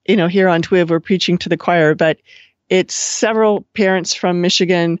 here on TWiV, we're preaching to the choir, but it's several parents from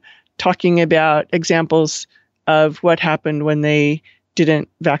Michigan talking about examples of what happened when they didn't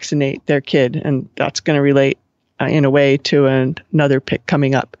vaccinate their kid. And that's going to relate in a way to another pick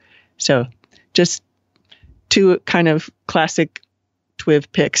coming up. So just two kind of classic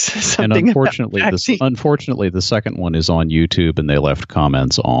TWiV picks. And unfortunately, the second one is on YouTube, and they left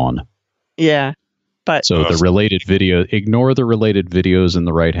comments on. Yeah, but so the related video, ignore the related videos in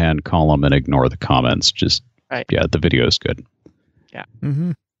the right-hand column and ignore the comments. Just the video is good. Yeah,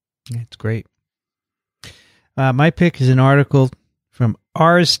 it's great. My pick is an article from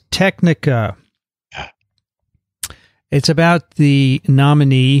Ars Technica. It's about the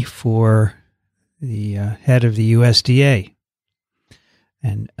nominee for the head of the USDA.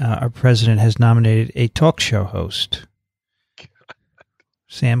 And our president has nominated a talk show host,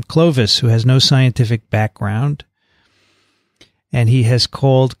 Sam Clovis, who has no scientific background. And he has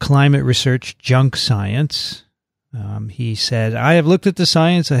called climate research junk science. He said, I have looked at the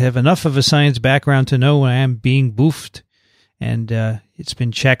science. I have enough of a science background to know when I am being boofed. And it's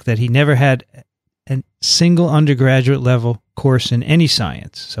been checked that he never had a single undergraduate level course in any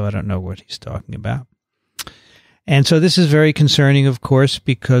science. So I don't know what he's talking about. And so this is very concerning, of course,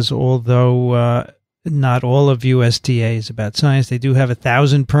 because although not all of USDA is about science, they do have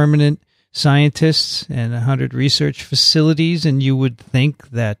 1,000 permanent scientists and 100 research facilities, and you would think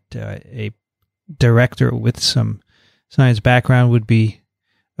that a director with some science background would be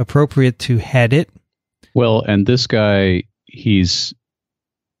appropriate to head it. Well, and this guy, he's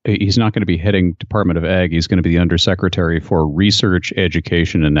not going to be heading Department of Ag. He's going to be the Undersecretary for Research,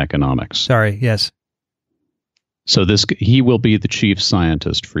 Education, and Economics. Sorry, yes. So he will be the chief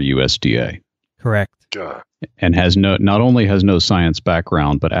scientist for USDA. Correct. And not only has no science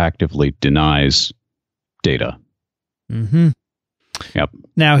background, but actively denies data. Mm-hmm. Yep.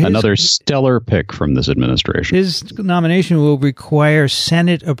 Now another stellar pick from this administration. His nomination will require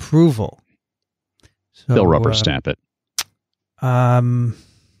Senate approval. So, they'll rubber stamp it. Why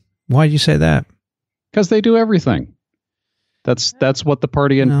do you say that? Because they do everything. That's what the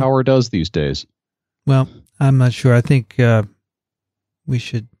party in power does these days. Well, I'm not sure. I think we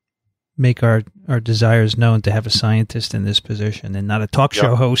should make our desires known to have a scientist in this position and not a talk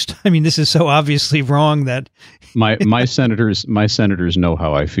show host. I mean, this is so obviously wrong that my senators know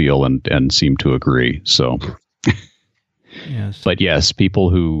how I feel and seem to agree. So Yes. But yes, people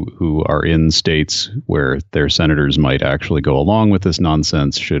who are in states where their senators might actually go along with this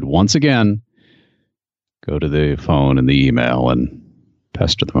nonsense should once again go to the phone and the email and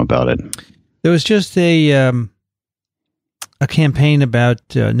pester them about it. There was just a campaign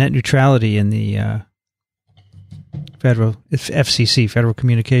about net neutrality in the FCC, Federal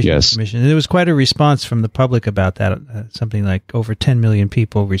Communications Commission. And there was quite a response from the public about that. Something like over 10 million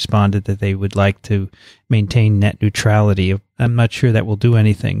people responded that they would like to maintain net neutrality. I'm not sure that will do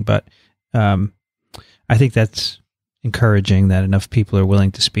anything, but I think that's encouraging that enough people are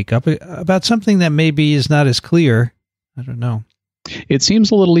willing to speak up about something that maybe is not as clear. I don't know. It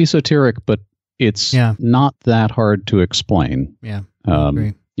seems a little esoteric, but it's not that hard to explain. Yeah, I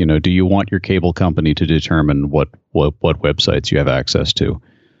agree. Do you want your cable company to determine what websites you have access to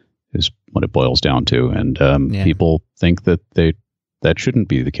is what it boils down to. And people think that that shouldn't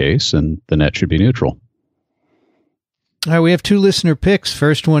be the case and the net should be neutral. All right, we have 2 listener picks.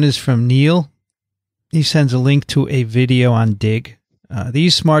 First one is from Neil. He sends a link to a video on Dig.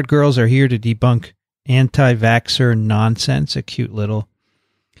 These smart girls are here to debunk anti-vaxxer nonsense. A cute little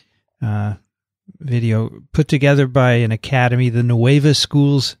video put together by an academy, the Nueva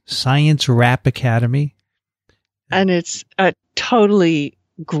Schools Science Rap Academy. And it's a totally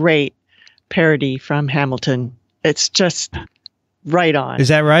great parody from Hamilton. It's just right on. Is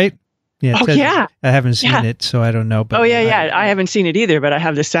that right? Yeah. Yeah. I haven't seen it, so I don't know. But I haven't seen it either, but I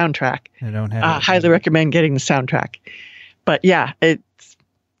have the soundtrack. I don't have it. Highly recommend getting the soundtrack. But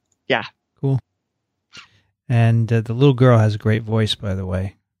cool. And the little girl has a great voice, by the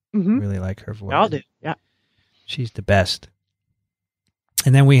way. Mm-hmm. Really like her voice. I'll do. Yeah. She's the best.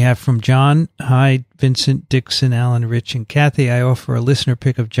 And then we have from John. Hi, Vincent, Dixon, Alan, Rich, and Kathy. I offer a listener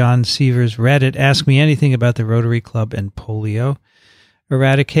pick of John Seaver's Reddit. Ask me anything about the Rotary Club and polio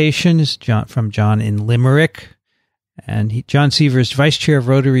eradication. Is from John in Limerick. And John Seaver is vice chair of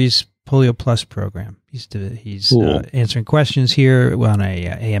Rotary's Polio Plus program. He's cool. Answering questions here on a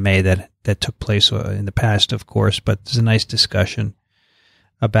AMA that took place in the past, of course, but there's a nice discussion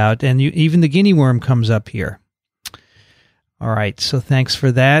about, and even the guinea worm comes up here. All right, so thanks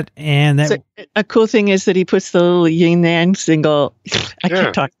for that. And a cool thing is that he puts the little yin yang symbol. I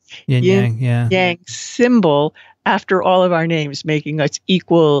can't talk. Yin yang symbol after all of our names, making us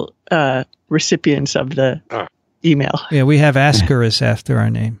equal recipients of the email. Yeah, we have Ascaris after our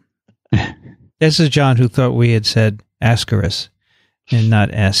name. This is John who thought we had said Ascaris and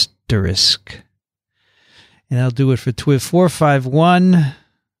not asterisk. And I'll do it for TWiV 451. You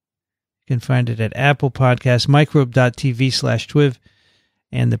can find it at Apple Podcasts, microbe.tv/TWiV,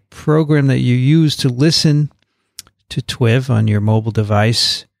 and the program that you use to listen to TWiV on your mobile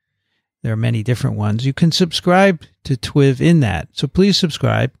device. There are many different ones. You can subscribe to TWiV in that. So please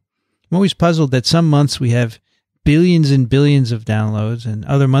subscribe. I'm always puzzled that some months we have billions and billions of downloads, and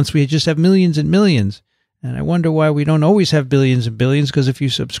other months we just have millions and millions. And I wonder why we don't always have billions and billions, because if you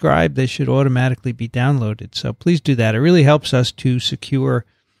subscribe, they should automatically be downloaded. So please do that. It really helps us to secure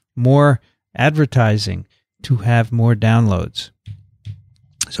more advertising to have more downloads.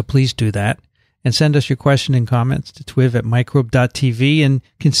 So please do that. And send us your question and comments to TWiV at microbe.tv, and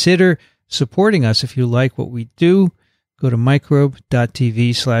consider supporting us if you like what we do. Go to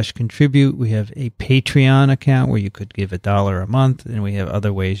microbe.tv/contribute. We have a Patreon account where you could give $1 a month, and we have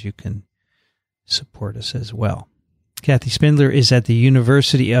other ways you can support us as well. Kathy Spindler is at the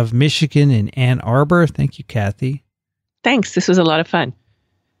University of Michigan in Ann Arbor. Thank you, Kathy. Thanks. This was a lot of fun.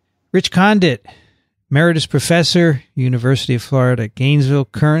 Rich Condit, Emeritus Professor, University of Florida, Gainesville,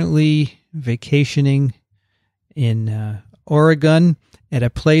 currently vacationing in Oregon at a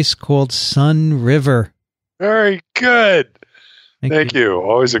place called Sun River. Very good. Thank you.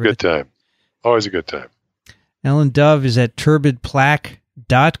 Always a good time. Always a good time. Alan Dove is at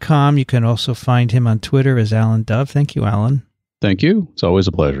turbidplaque.com. You can also find him on Twitter as Alan Dove. Thank you, Alan. Thank you. It's always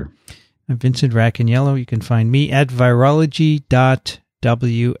a pleasure. I'm Vincent Racaniello. You can find me at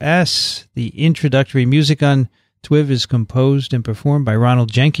virology.ws. The introductory music on TWiV is composed and performed by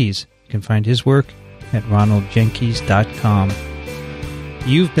Ronald Jenkins. You can find his work at ronaldjenkins.com.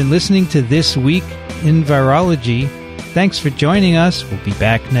 You've been listening to This Week in Virology. Thanks for joining us. We'll be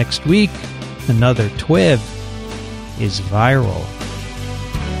back next week. Another TWiV is viral.